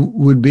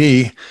would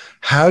be,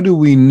 how do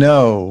we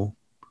know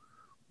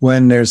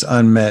when there's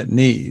unmet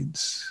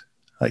needs?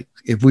 Like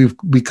if we've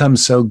become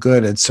so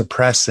good at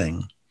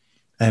suppressing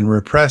and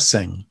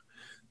repressing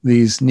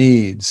these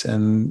needs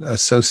and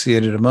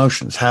associated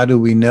emotions? How do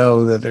we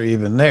know that they're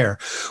even there?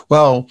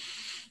 Well,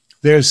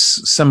 there's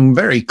some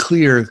very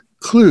clear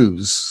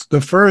clues.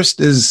 The first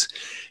is,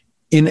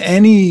 in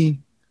any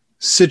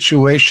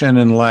situation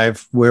in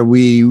life where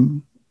we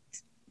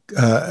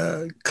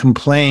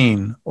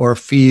complain or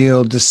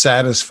feel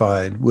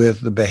dissatisfied with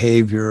the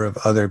behavior of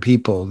other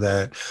people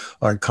that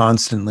are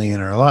constantly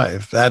in our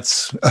life,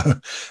 that's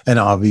an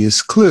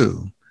obvious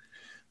clue.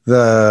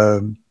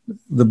 The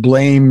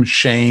blame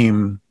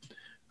shame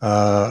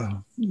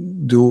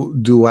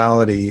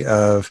duality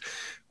of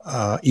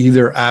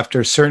either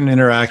after certain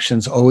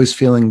interactions always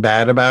feeling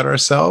bad about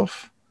ourselves,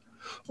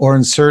 or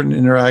in certain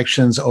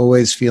interactions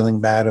always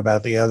feeling bad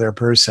about the other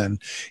person,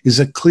 is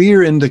a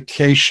clear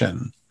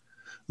indication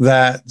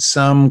that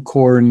some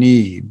core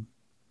need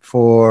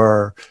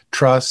for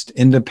trust,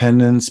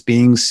 independence,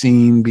 being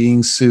seen,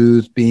 being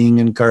soothed, being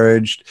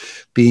encouraged,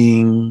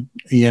 being,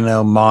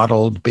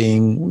 modeled,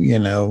 being,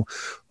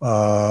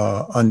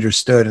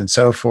 understood and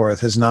so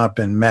forth has not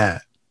been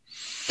met.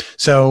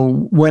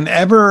 So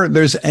whenever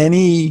there's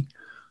any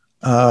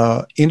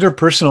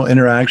interpersonal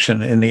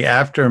interaction in the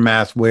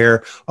aftermath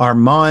where our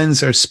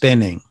minds are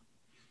spinning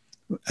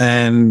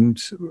and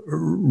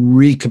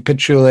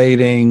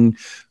recapitulating,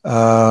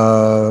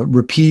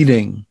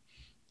 repeating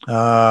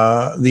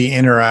the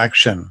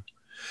interaction,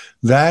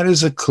 that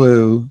is a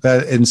clue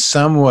that in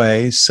some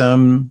way,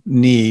 some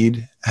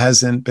need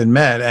hasn't been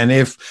met. And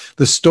if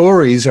the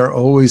stories are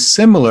always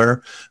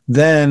similar,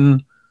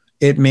 then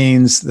it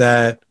means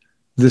that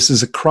this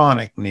is a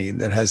chronic need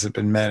that hasn't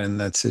been met in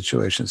that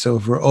situation. So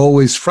if we're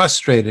always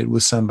frustrated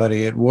with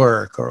somebody at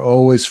work, or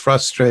always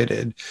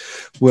frustrated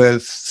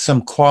with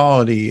some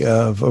quality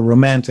of a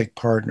romantic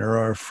partner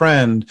or a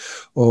friend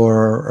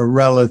or a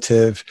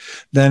relative,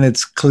 then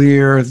it's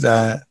clear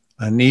that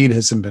a need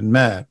hasn't been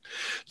met.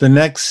 The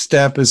next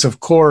step is, of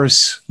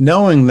course,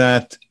 knowing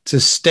that to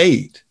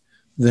state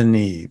the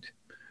need.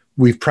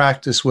 We've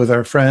practiced with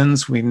our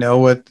friends. We know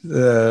what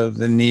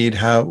the need,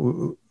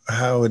 how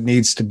it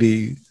needs to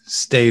be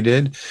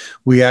stated.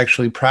 We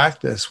actually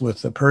practice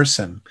with the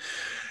person.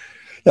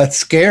 That's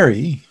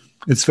scary.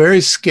 It's very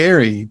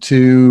scary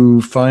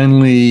to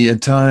finally,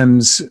 at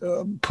times,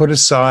 put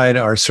aside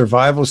our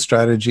survival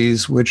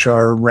strategies, which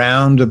are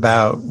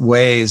roundabout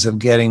ways of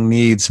getting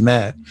needs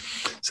met.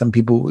 Some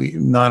people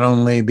not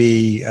only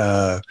be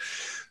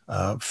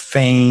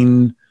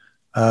feign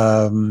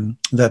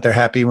that they're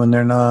happy when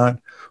they're not,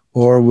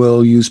 or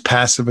will use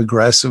passive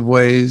aggressive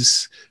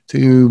ways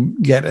to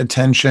get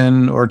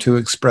attention or to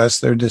express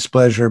their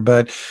displeasure.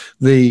 But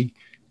the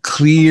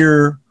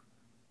clear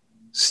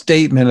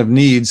statement of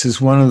needs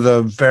is one of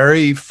the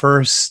very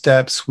first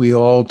steps we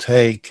all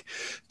take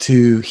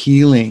to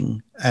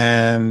healing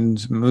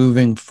and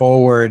moving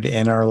forward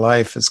in our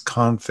life as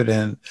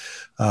confident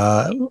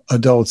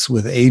adults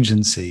with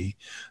agency.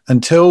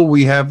 Until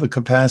we have the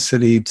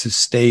capacity to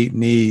state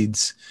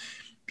needs,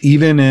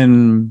 even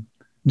in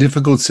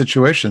difficult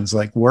situations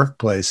like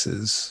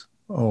workplaces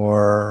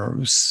or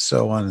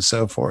so on and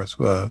so forth,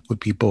 with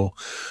people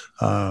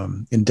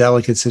in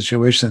delicate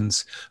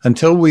situations,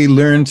 until we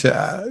learn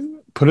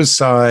to put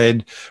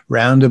aside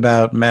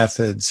roundabout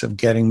methods of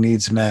getting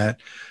needs met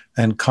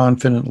and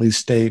confidently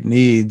state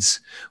needs,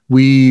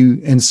 we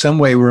in some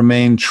way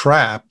remain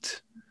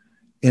trapped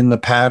in the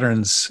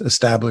patterns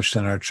established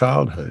in our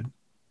childhood.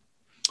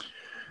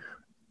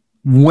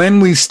 When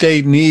we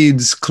state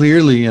needs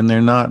clearly and they're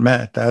not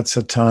met, that's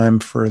a time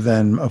for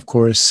then, of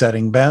course,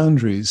 setting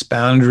boundaries.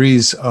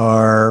 Boundaries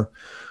are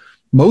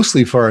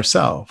mostly for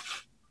ourselves,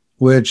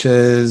 which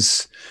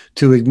is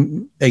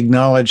to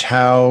acknowledge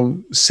how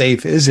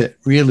safe is it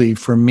really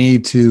for me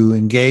to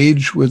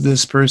engage with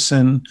this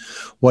person,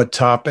 what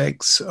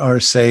topics are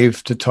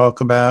safe to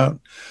talk about,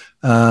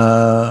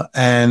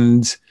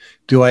 and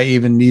do I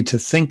even need to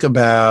think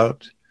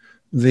about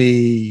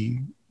the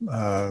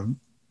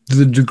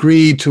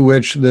degree to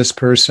which this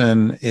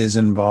person is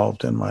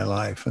involved in my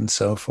life and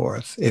so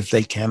forth, if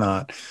they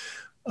cannot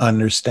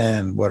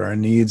understand what our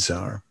needs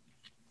are.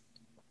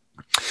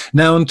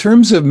 Now, in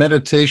terms of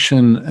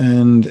meditation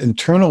and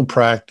internal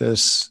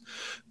practice,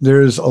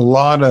 there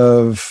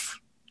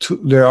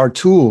are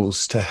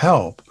tools to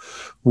help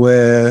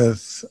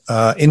with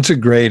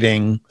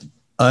integrating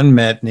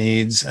unmet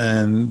needs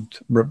and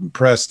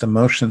repressed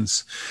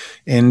emotions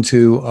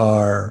into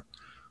our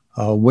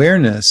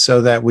awareness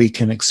so that we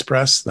can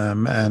express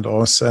them and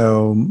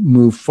also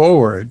move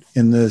forward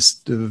in this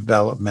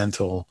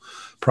developmental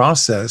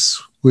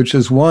process, which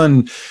is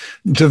one,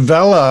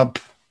 develop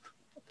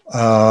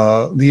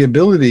the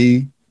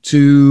ability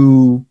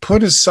to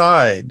put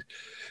aside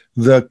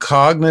the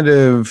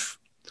cognitive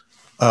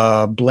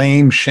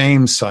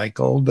blame-shame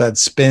cycle that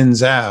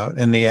spins out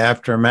in the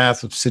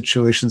aftermath of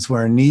situations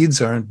where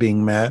needs aren't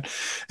being met,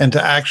 and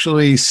to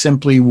actually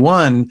simply,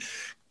 one,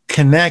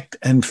 connect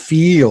and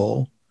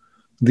feel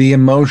the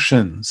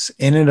emotions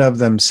in and of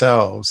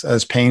themselves,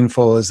 as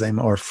painful as they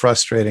or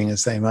frustrating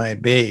as they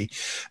might be.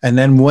 And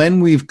then when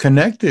we've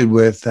connected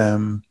with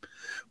them,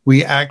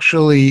 we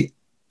actually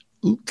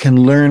can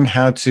learn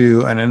how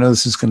to, and I know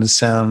this is going to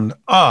sound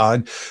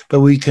odd, but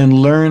we can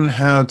learn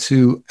how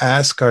to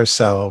ask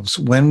ourselves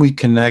when we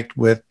connect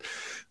with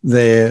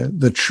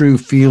the true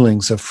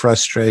feelings of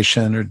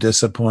frustration or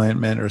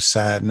disappointment or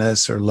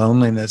sadness or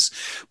loneliness.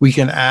 We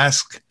can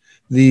ask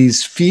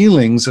these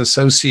feelings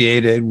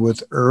associated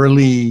with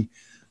early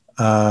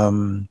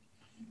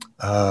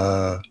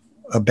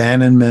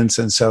abandonments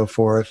and so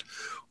forth.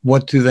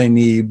 What do they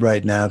need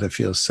right now to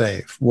feel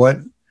safe?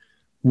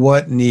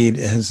 What need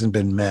hasn't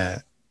been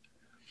met?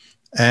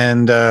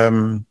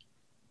 And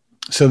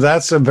so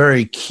that's a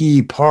very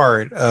key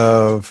part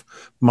of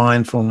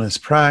mindfulness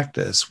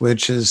practice,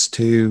 which is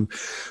to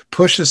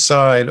push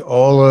aside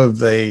all of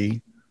the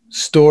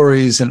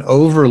stories and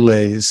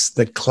overlays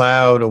that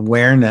cloud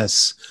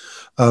awareness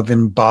of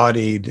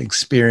embodied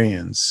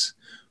experience,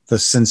 the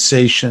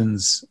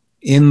sensations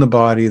in the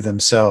body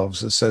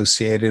themselves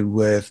associated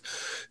with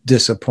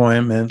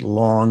disappointment,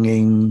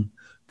 longing,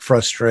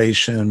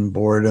 frustration,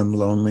 boredom,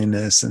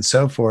 loneliness, and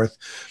so forth.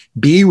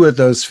 Be with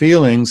those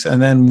feelings,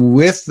 and then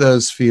with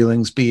those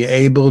feelings, be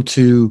able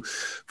to,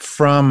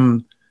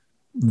 from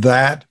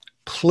that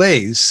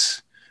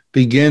place,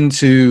 begin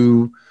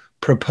to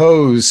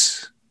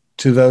propose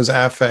to those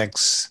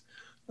affects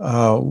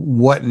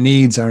what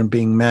needs aren't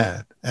being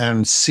met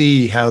and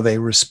see how they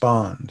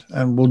respond.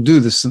 And we'll do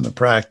this in the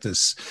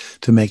practice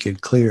to make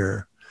it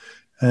clear.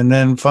 And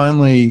then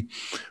finally,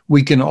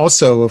 we can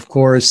also, of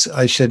course,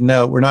 I should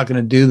note, we're not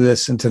going to do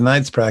this in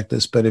tonight's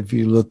practice, but if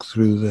you look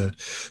through the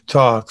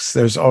talks,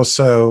 there's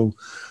also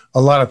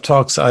a lot of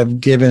talks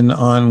I've given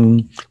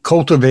on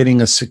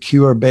cultivating a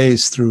secure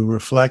base through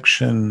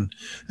reflection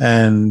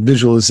and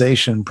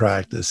visualization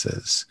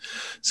practices.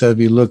 So if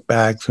you look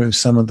back through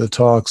some of the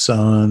talks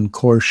on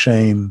core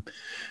shame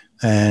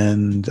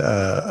and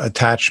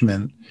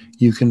attachment,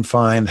 you can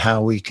find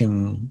how we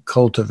can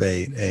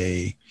cultivate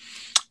a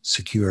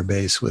secure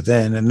base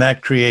within. And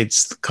that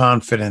creates the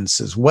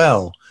confidence as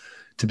well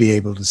to be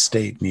able to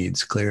state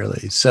needs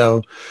clearly.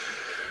 So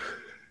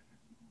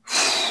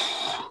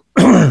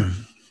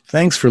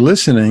thanks for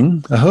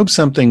listening. I hope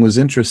something was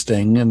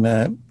interesting in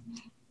that.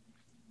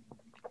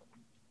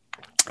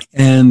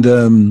 And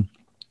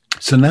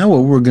so now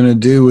what we're going to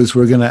do is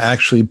we're going to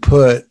actually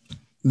put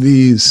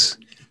these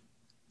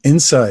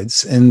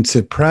insights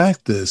into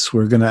practice.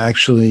 We're going to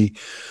actually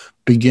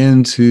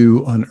begin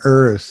to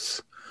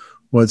unearth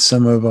what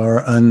some of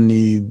our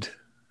unmet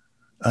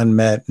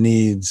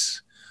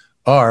needs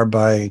are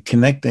by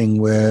connecting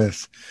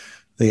with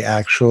the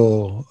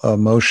actual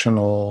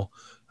emotional,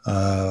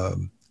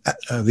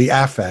 the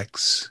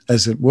affects,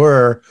 as it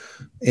were,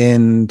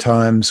 in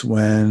times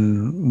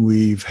when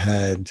we've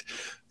had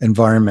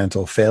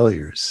environmental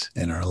failures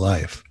in our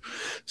life.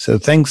 So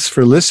thanks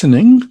for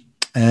listening,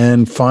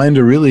 and find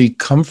a really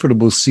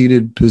comfortable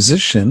seated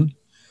position.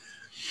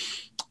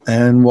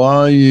 And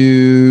while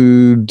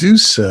you do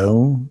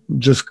so, I'm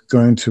just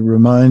going to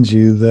remind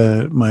you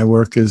that my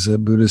work as a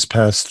Buddhist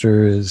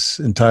pastor is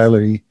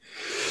entirely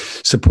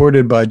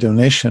supported by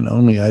donation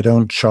only. I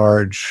don't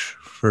charge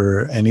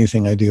for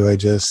anything I do. I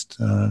just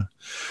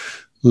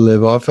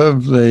live off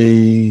of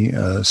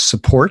the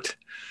support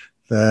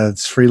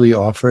that's freely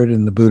offered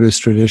in the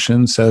Buddhist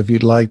tradition. So if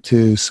you'd like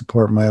to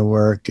support my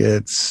work,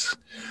 it's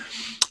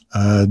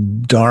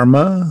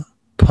Dharma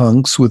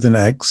Punks with an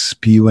X,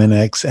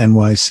 Punx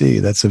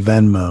NYC. That's a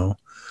Venmo.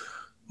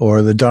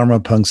 Or the Dharma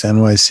Punks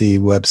NYC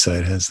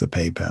website has the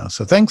PayPal.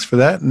 So thanks for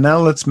that. Now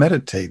let's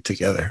meditate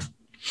together.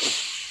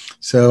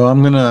 So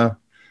I'm going to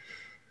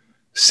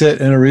sit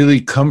in a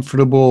really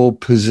comfortable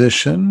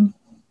position.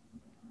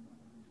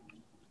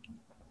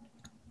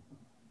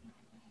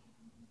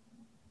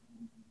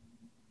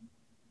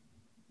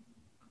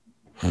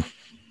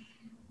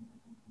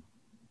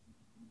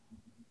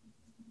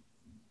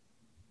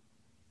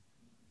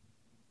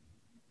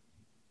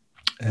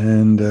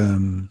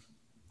 And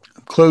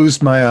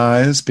closed my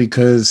eyes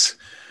because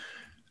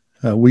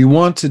we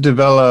want to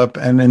develop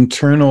an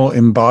internal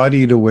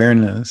embodied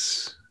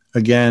awareness.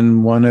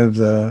 Again, one of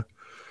the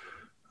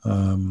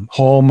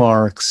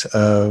hallmarks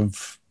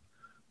of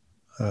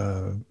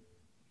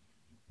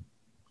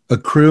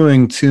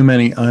accruing too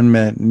many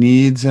unmet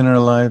needs in our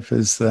life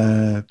is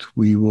that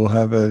we will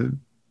have a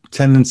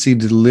tendency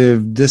to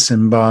live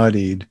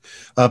disembodied,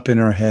 up in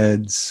our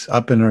heads,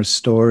 up in our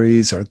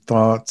stories, our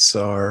thoughts,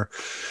 our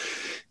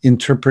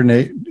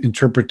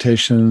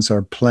interpretations,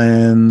 our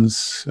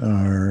plans,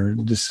 our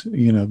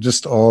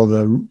just all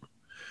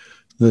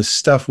the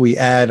stuff we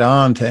add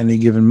on to any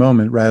given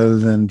moment rather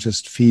than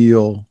just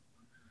feel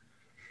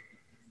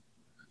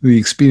the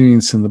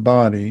experience in the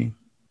body.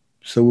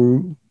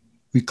 So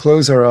we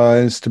close our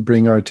eyes to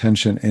bring our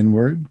attention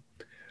inward.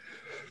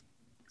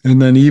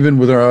 And then even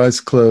with our eyes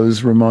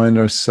closed, remind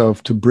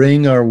ourselves to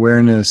bring our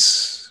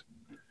awareness,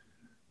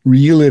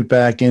 reel it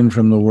back in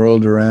from the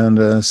world around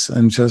us,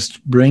 and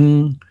just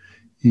bring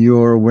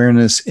your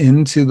awareness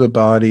into the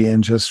body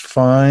and just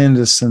find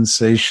a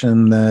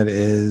sensation that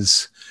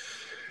is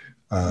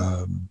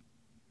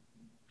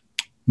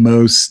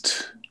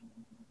most,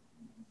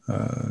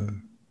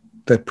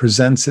 that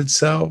presents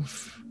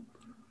itself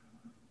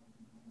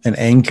an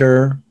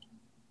anchor.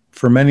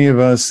 For many of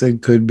us,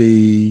 it could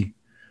be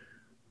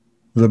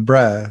the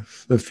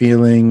breath, the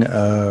feeling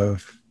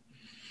of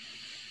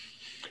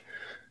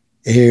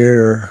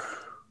air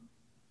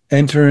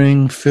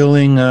entering,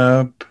 filling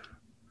up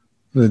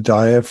the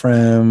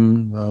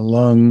diaphragm, the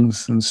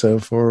lungs, and so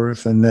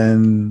forth, and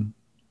then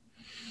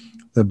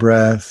the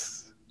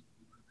breath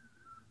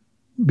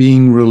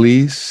being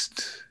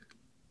released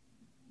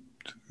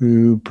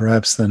through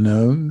perhaps the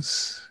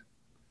nose,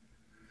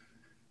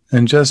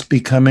 and just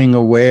becoming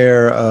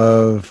aware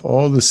of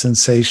all the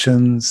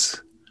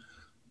sensations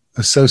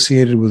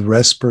associated with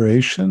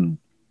respiration.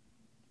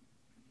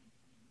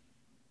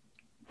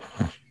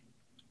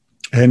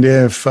 And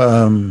if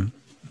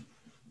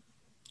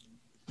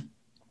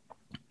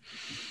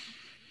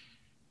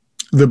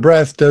the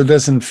breath though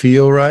doesn't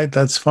feel right,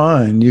 that's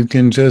fine. You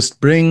can just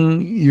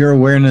bring your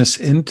awareness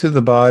into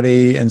the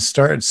body and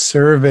start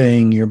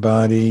surveying your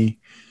body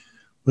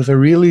with a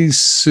really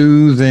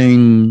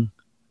soothing,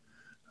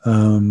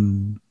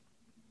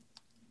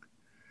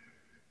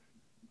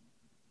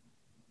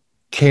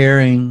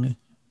 caring,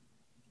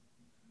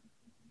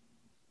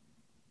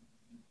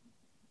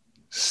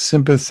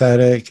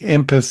 sympathetic,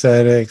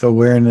 empathetic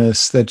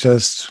awareness that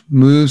just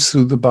moves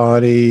through the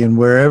body, and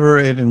wherever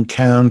it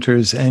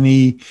encounters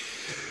any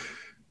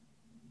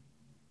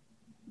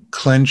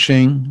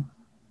clenching,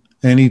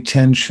 any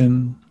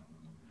tension,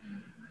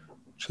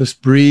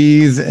 just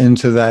breathe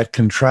into that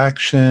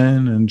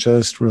contraction and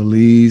just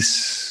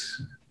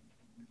release.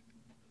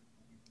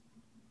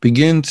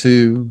 Begin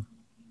to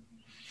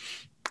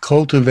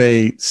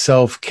cultivate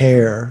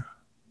self-care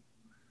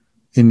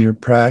in your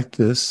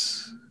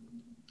practice.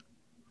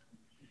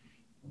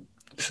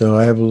 So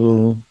I have a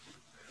little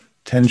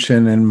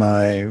tension in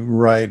my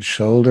right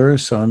shoulder,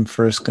 so I'm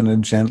first going to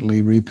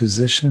gently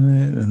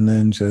reposition it and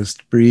then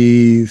just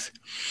breathe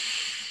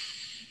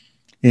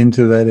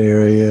into that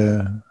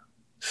area,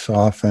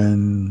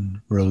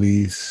 soften,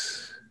 release.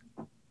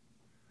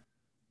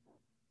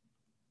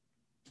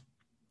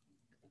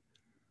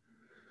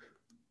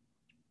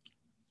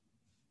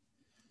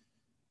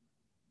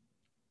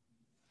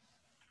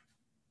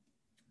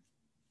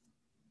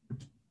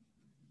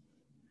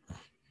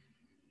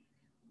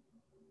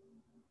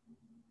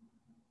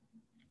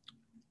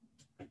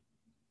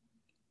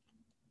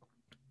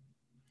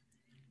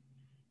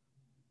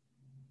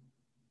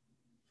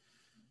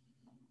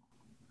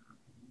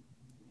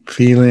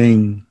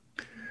 Feeling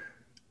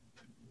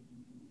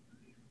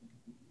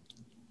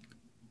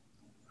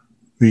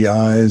the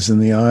eyes and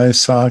the eye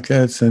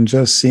sockets, and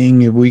just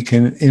seeing if we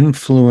can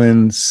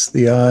influence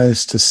the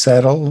eyes to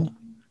settle,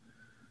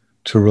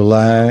 to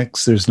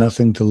relax. There's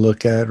nothing to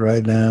look at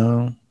right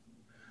now.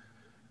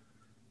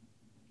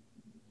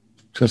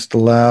 Just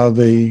allow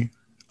the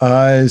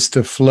eyes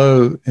to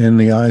float in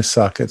the eye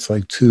sockets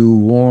like two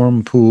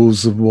warm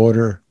pools of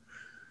water.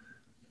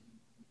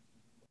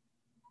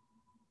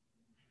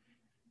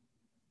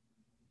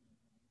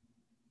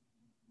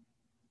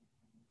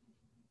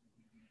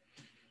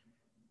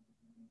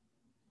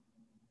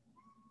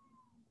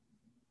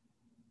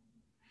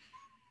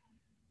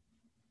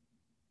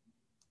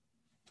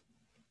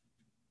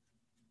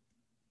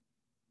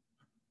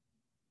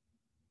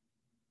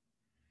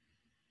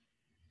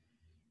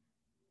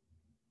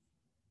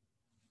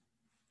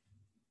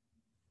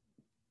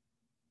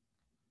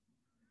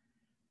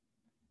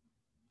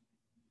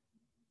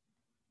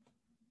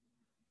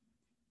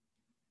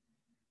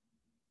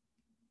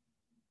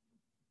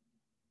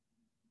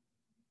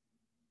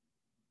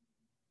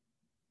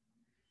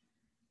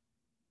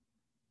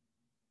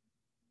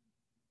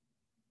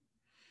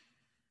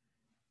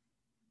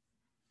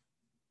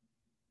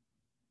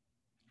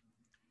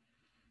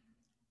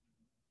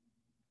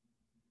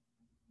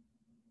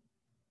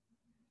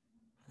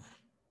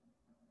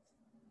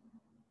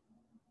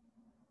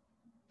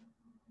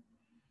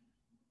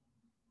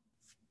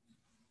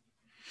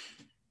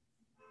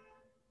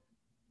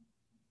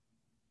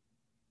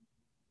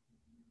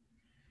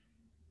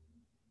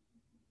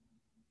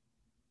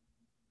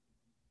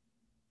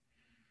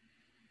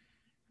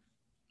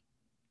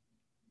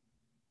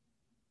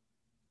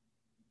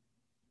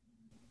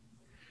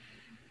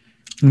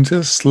 And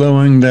just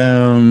slowing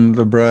down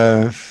the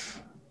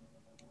breath.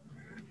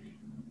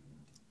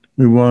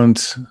 We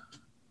want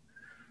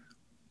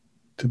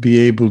to be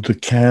able to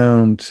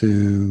count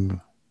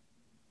to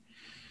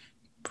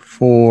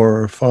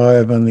 4 or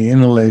 5 on the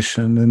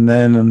inhalation, and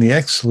then on the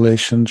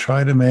exhalation,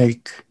 try to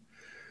make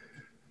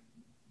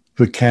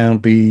the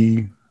count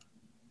be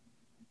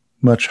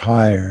much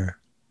higher.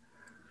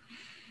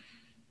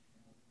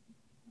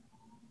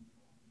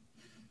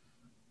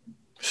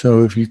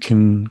 So if you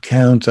can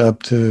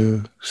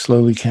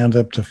slowly count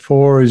up to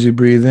 4 as you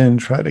breathe in,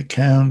 try to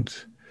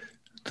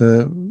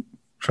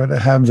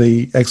have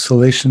the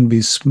exhalation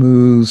be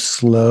smooth,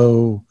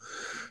 slow,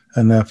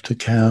 enough to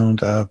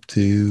count up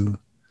to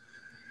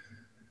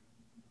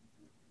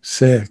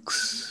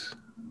 6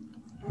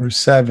 or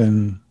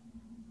 7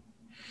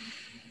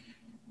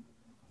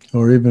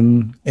 or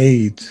even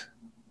 8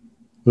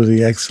 with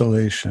the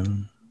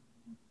exhalation.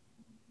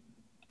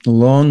 The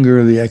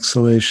longer the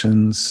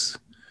exhalations,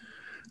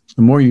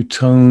 the more you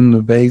tone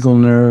the vagal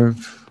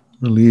nerve,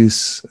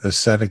 release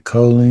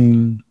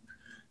acetylcholine,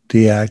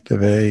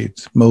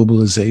 deactivate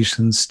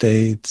mobilization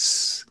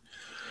states,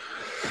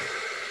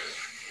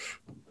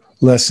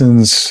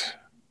 lessens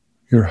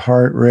your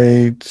heart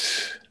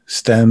rate,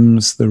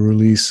 stems the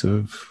release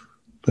of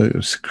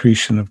the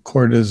secretion of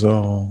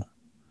cortisol,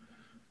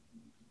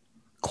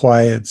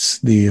 quiets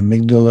the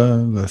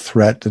amygdala, the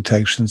threat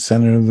detection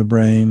center of the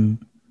brain,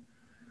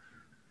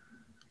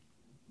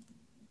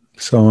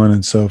 so on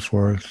and so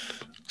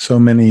forth. So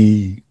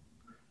many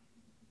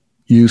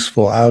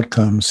useful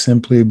outcomes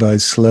simply by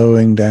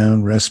slowing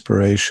down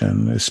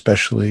respiration,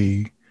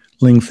 especially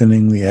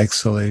lengthening the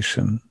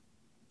exhalation.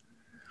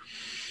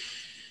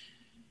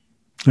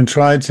 And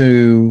try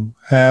to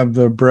have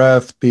the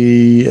breath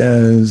be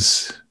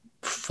as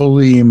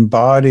fully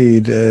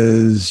embodied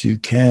as you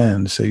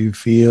can. So you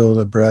feel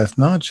the breath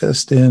not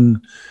just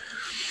in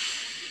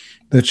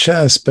the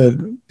chest, but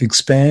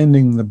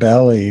expanding the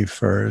belly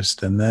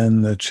first, and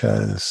then the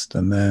chest,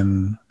 and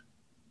then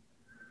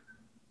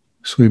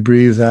as we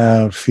breathe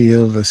out,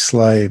 feel the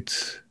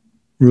slight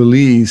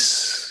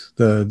release,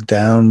 the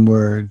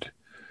downward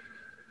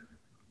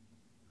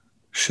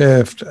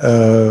shift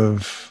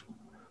of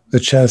the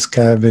chest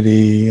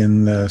cavity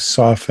and the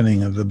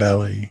softening of the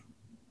belly.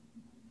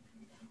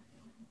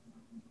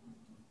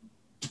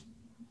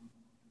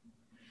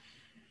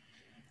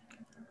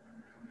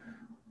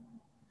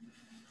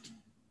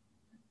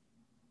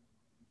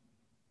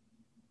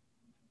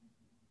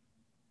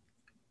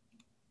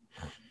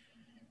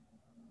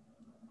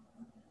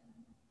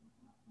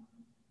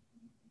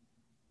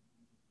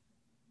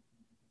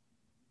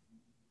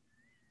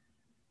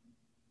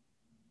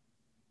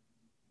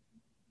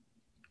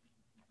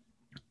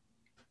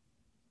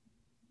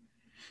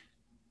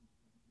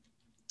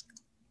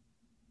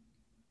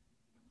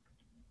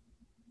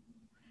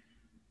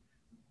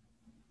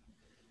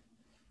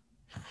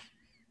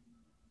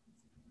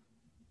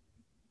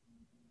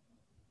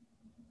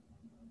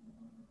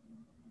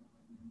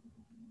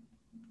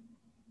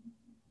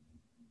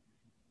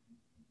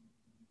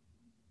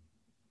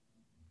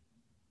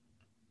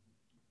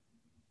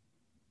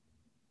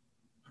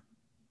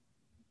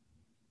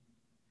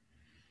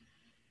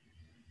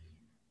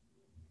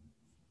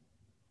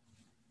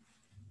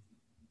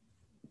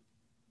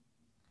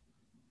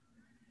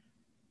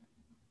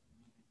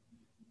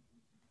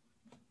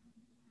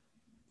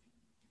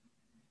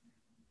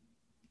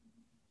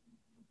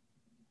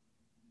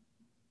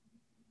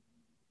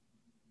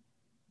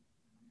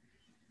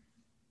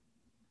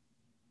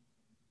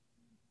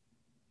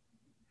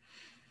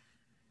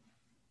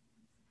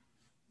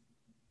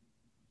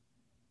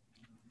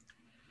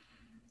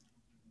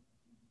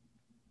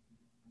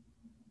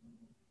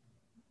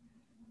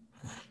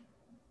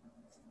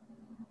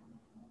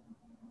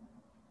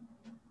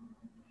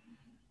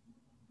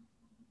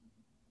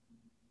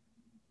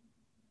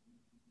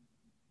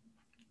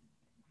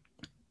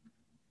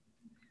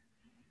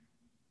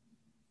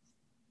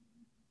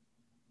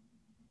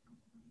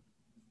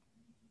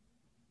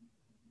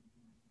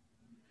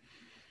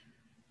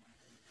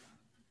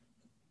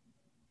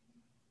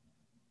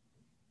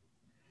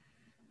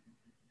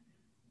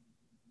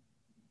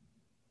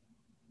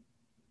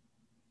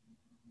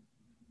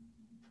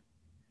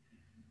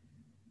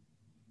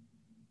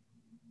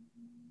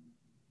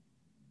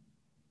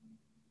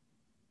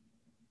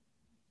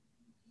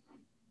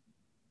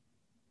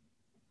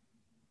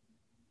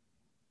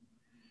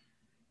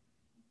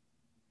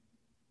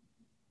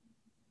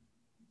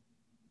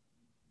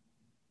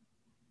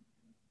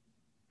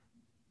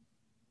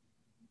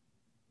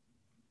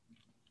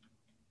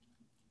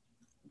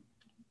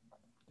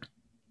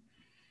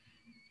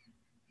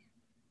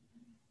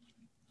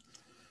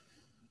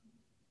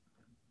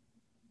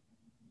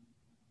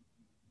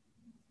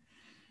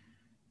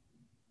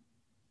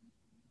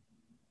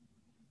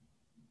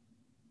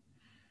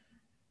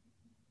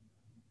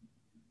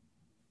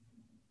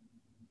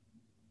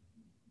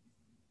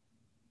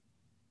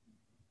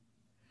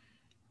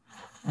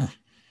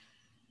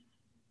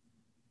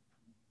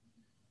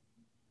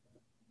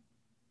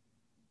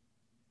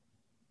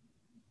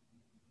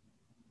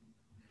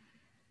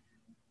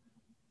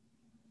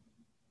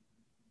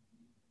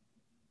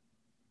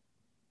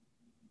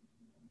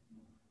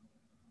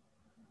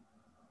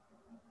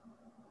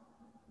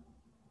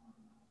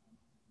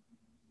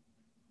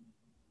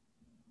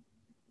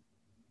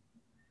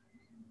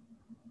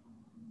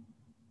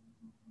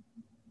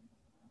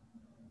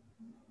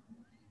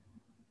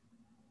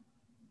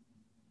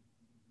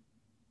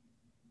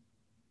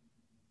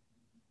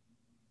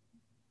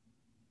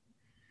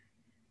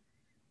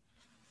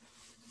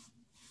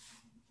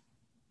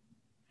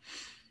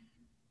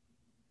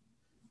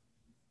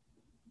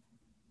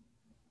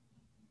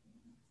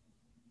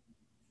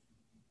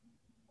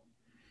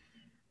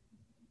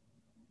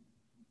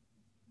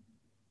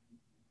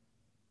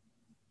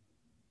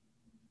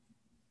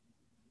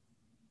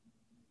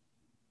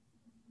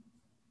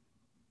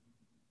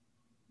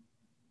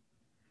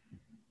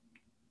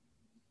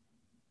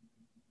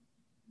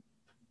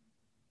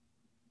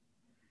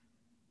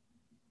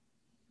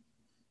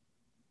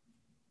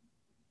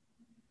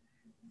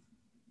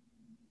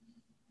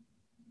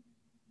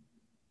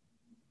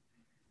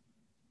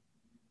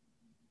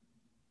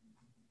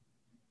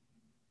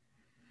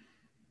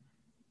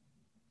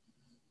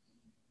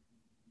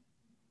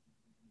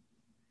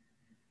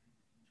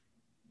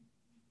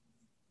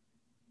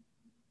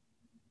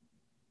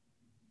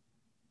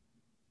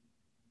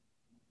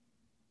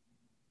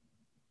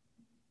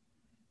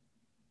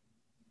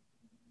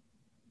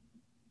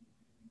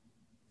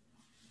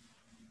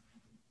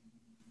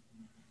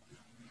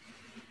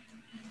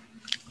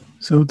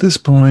 So at this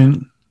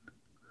point,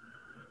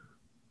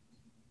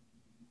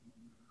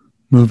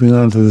 moving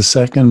on to the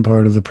second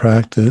part of the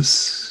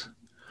practice,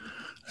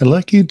 I'd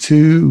like you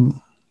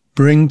to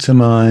bring to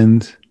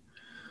mind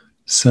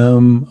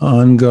some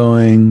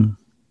ongoing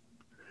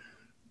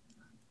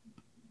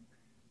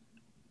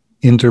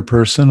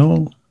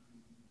interpersonal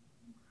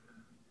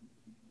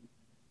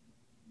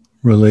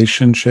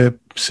relationship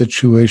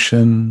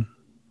situation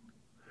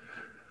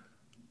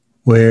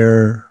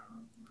where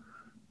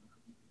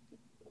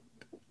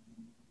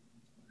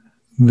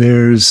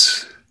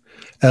there's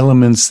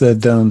elements that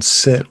don't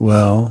sit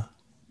well,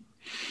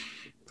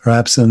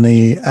 perhaps in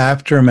the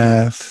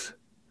aftermath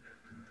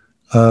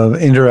of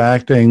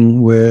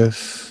interacting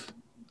with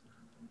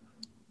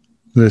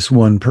this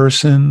one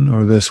person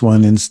or this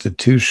one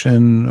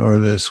institution or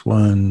this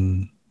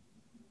one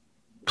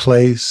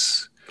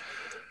place,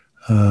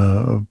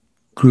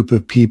 group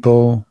of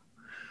people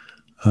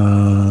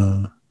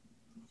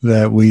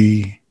that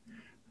we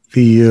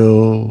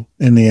feel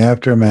in the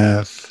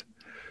aftermath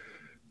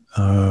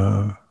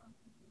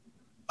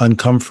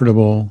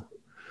uncomfortable,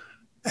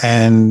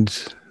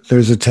 and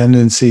there's a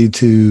tendency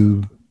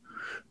to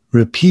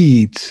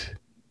repeat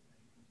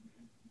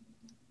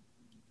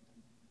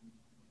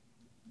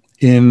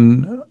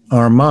in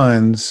our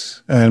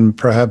minds, and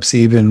perhaps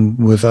even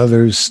with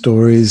others,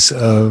 stories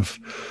of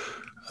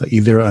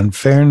either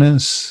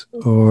unfairness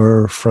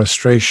or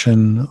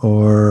frustration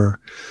or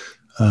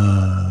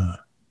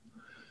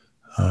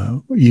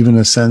even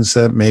a sense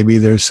that maybe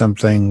there's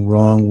something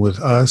wrong with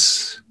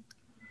us.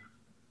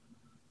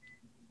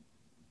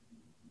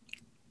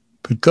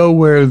 But go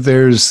where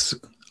there's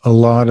a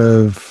lot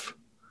of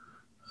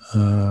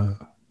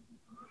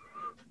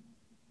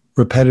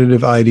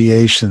repetitive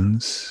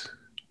ideations.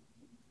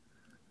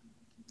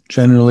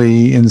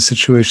 Generally, in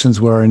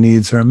situations where our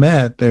needs are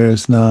met,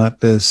 there's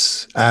not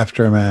this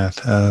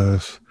aftermath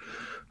of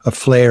a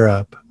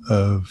flare-up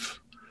of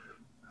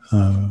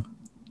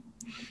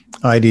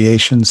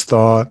ideations,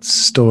 thoughts,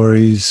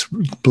 stories,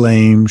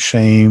 blame,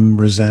 shame,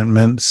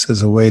 resentments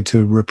as a way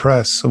to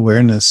repress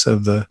awareness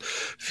of the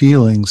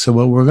feelings. So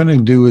what we're going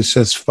to do is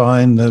just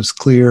find those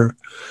clear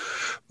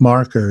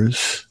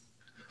markers.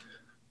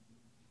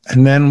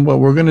 And then what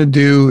we're going to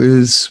do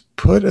is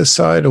put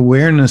aside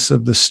awareness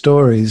of the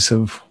stories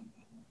of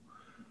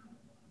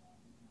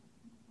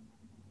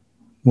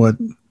what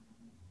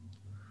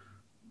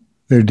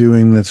they're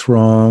doing that's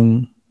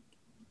wrong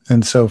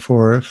and so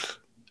forth.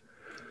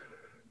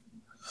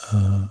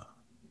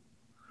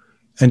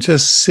 And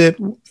just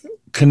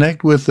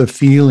connect with the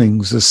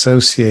feelings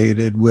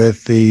associated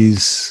with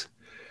these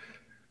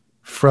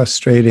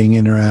frustrating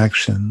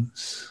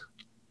interactions.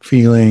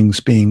 Feelings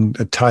being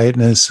a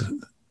tightness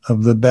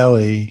of the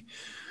belly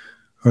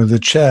or the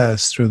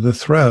chest or the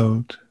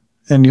throat.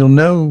 And you'll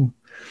know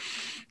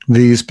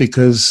these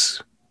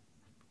because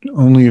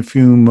only a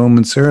few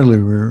moments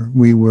earlier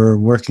we were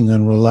working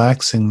on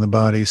relaxing the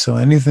body. So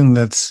anything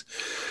that's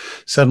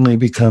suddenly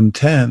become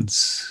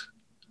tense,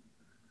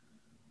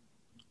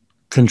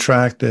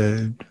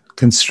 contracted,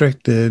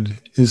 constricted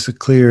is a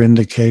clear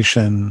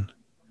indication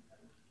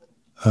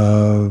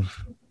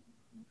of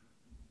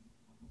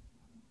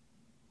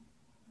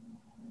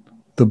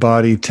the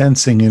body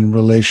tensing in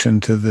relation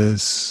to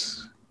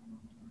this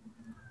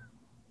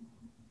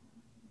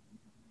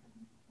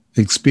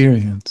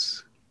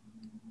experience.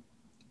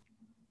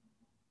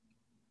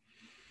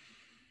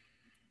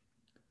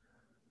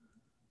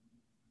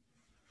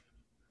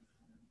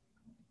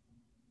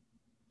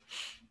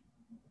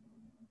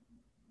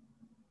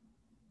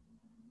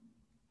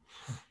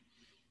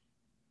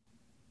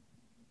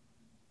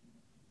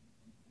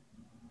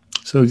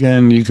 So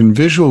again, you can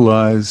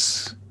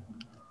visualize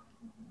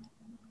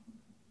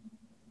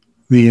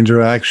the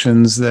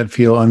interactions that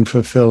feel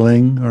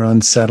unfulfilling or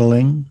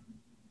unsettling.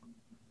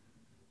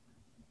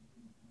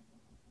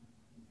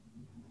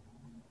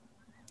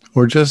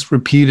 Or just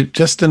repeat it,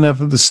 just enough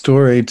of the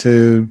story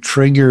to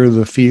trigger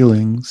the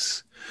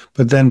feelings,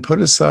 but then put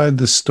aside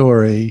the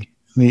story,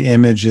 the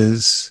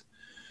images,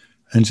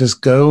 and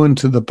just go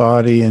into the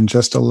body and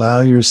just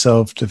allow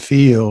yourself to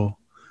feel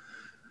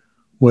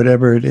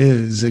whatever it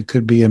is. It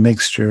could be a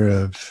mixture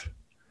of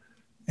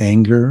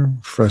anger,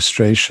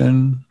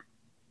 frustration,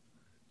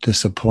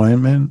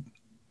 disappointment,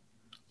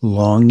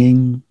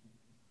 longing,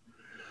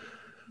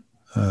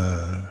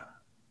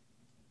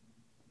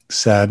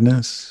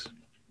 sadness.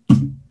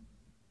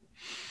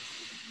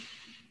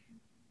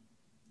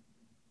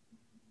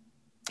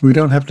 We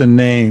don't have to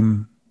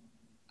name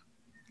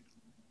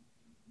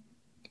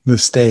the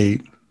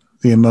state,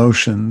 the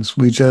emotions.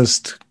 We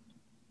just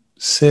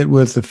sit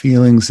with the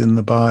feelings in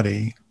the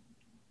body.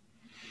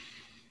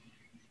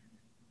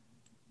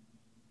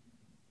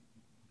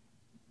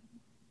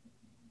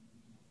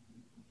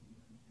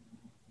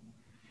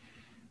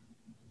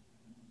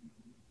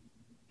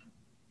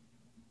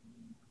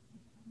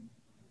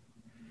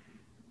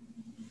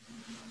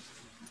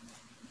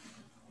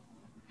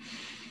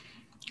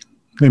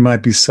 They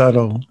might be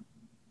subtle.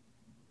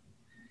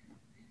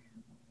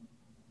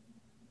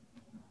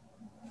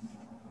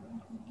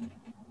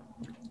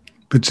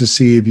 but to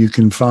see if you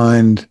can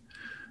find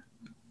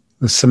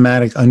the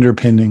somatic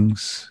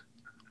underpinnings.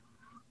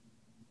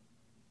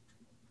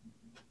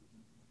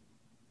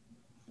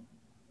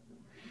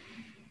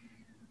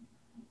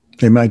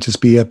 They might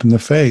just be up in the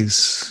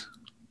face,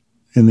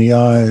 in the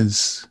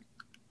eyes,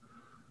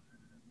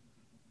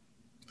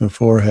 the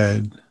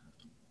forehead,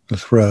 the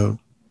throat.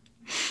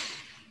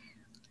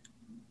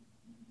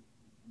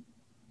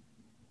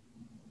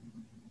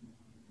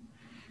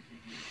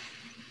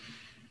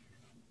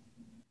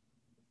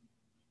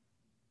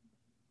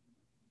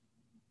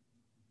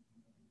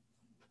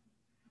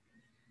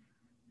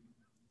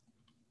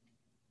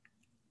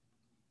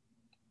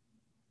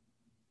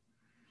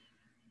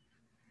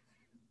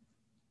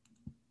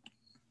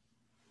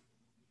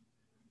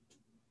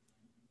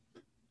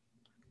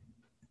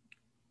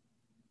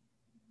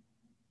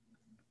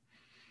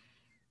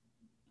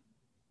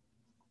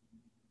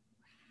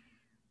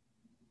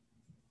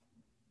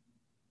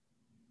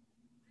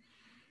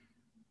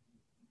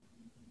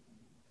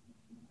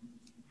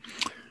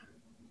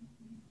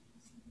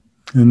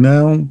 And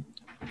now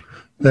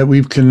that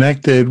we've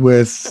connected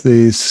with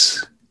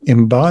this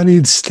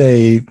embodied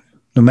state,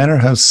 no matter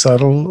how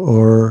subtle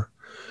or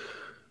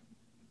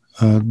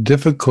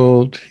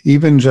difficult,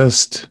 even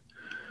just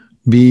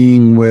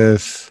being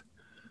with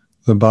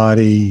the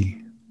body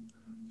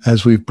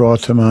as we've brought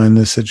to mind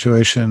this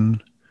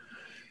situation,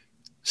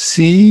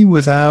 see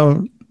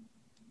without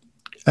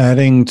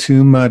adding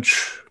too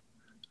much,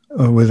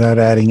 or without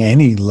adding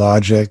any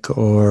logic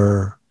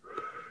or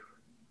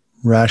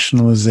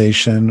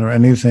rationalization or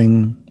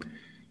anything.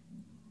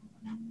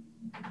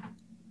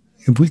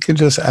 If we could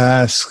just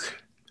ask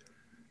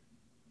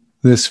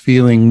this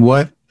feeling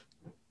what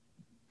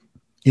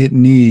it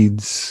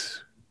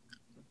needs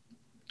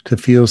to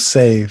feel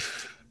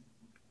safe,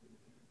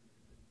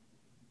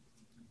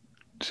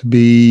 to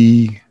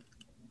be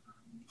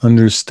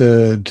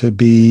understood, to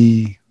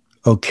be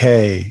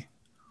okay.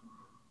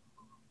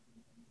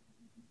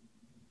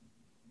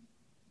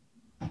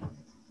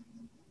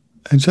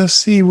 And just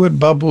see what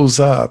bubbles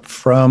up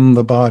from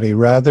the body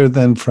rather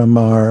than from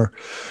our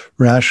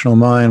rational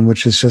mind,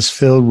 which is just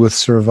filled with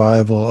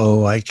survival.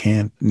 Oh, I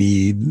can't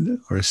need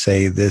or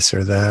say this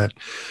or that.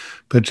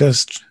 But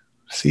just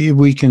see if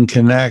we can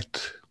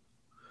connect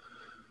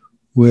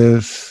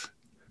with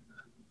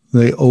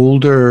the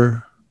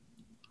older,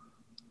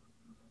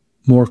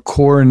 more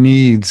core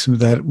needs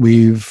that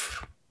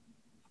we've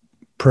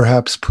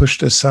perhaps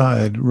pushed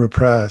aside,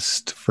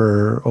 repressed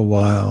for a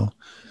while.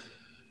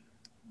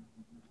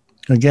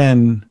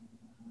 Again,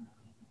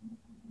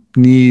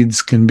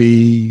 needs can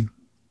be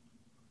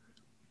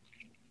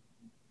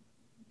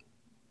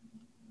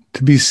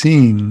to be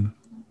seen,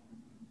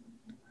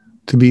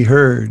 to be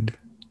heard,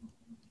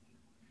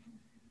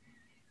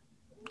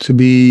 to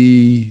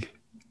be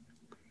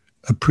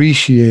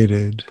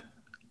appreciated,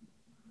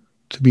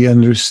 to be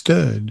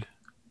understood,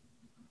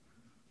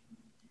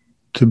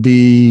 to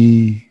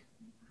be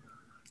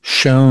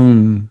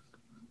shown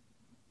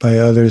by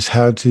others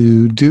how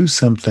to do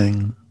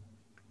something.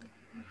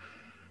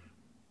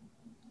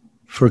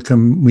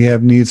 We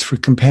have needs for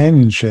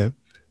companionship.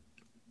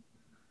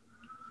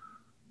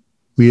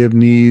 We have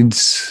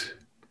needs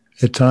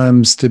at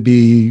times to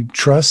be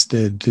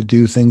trusted to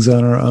do things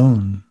on our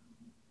own.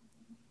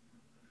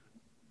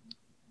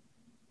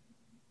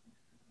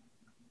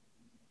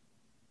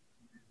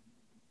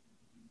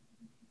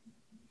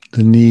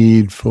 The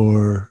need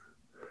for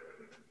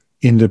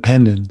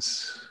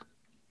independence.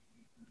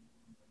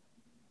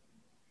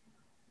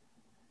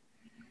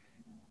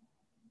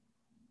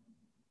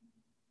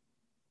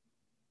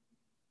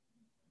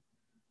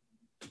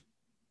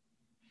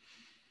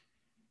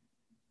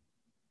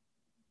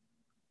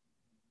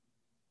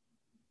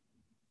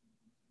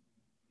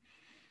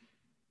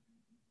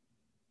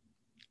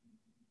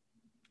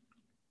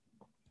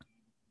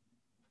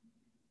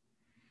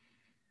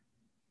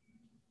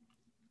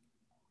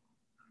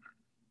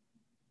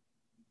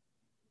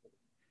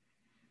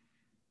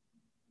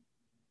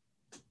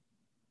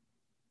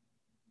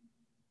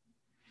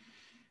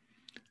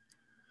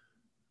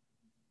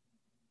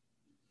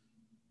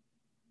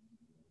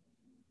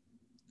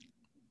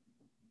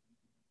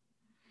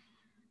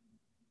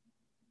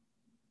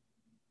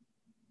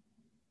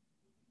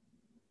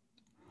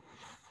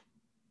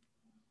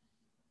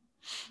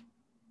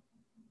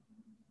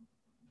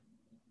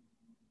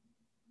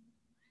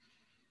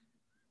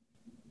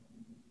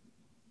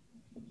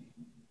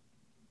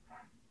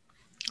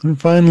 And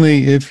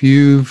finally, if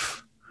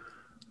you've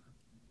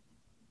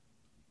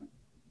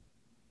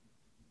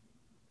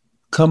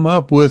come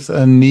up with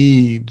a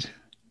need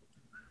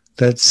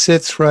that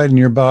sits right in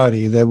your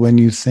body, that when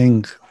you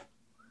think,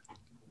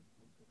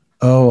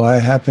 oh, I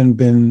haven't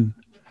been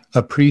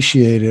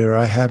appreciated, or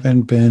I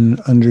haven't been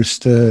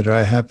understood, or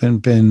I haven't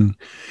been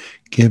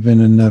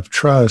given enough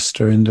trust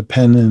or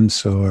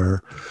independence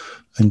or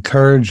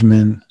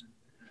encouragement,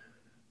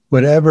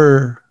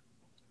 whatever,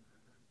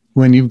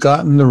 when you've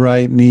gotten the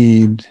right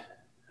need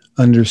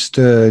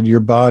understood, your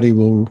body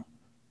will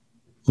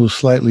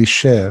slightly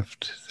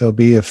shift. There'll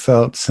be a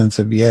felt sense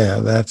of,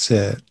 yeah, that's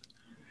it.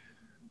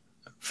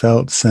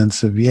 felt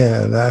sense of,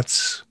 yeah,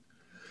 that's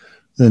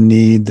the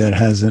need that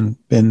hasn't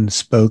been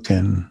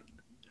spoken.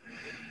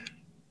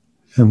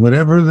 And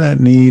whatever that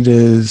need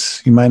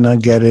is, you might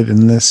not get it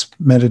in this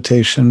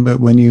meditation, but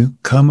when you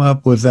come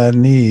up with that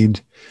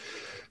need,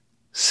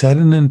 set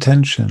an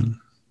intention.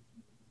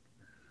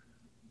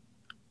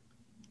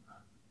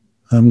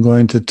 I'm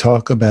going to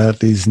talk about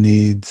these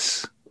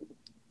needs.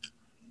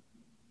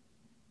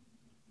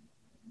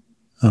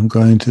 I'm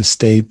going to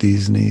state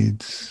these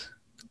needs.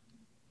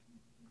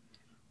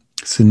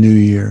 It's a new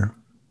year.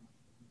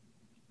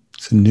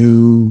 It's a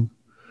new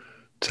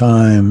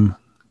time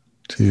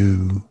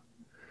to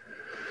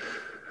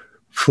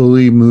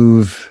fully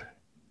move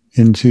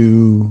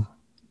into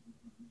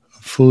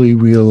a fully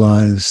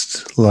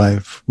realized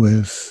life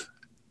with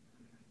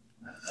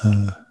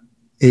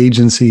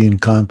agency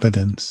and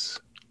confidence.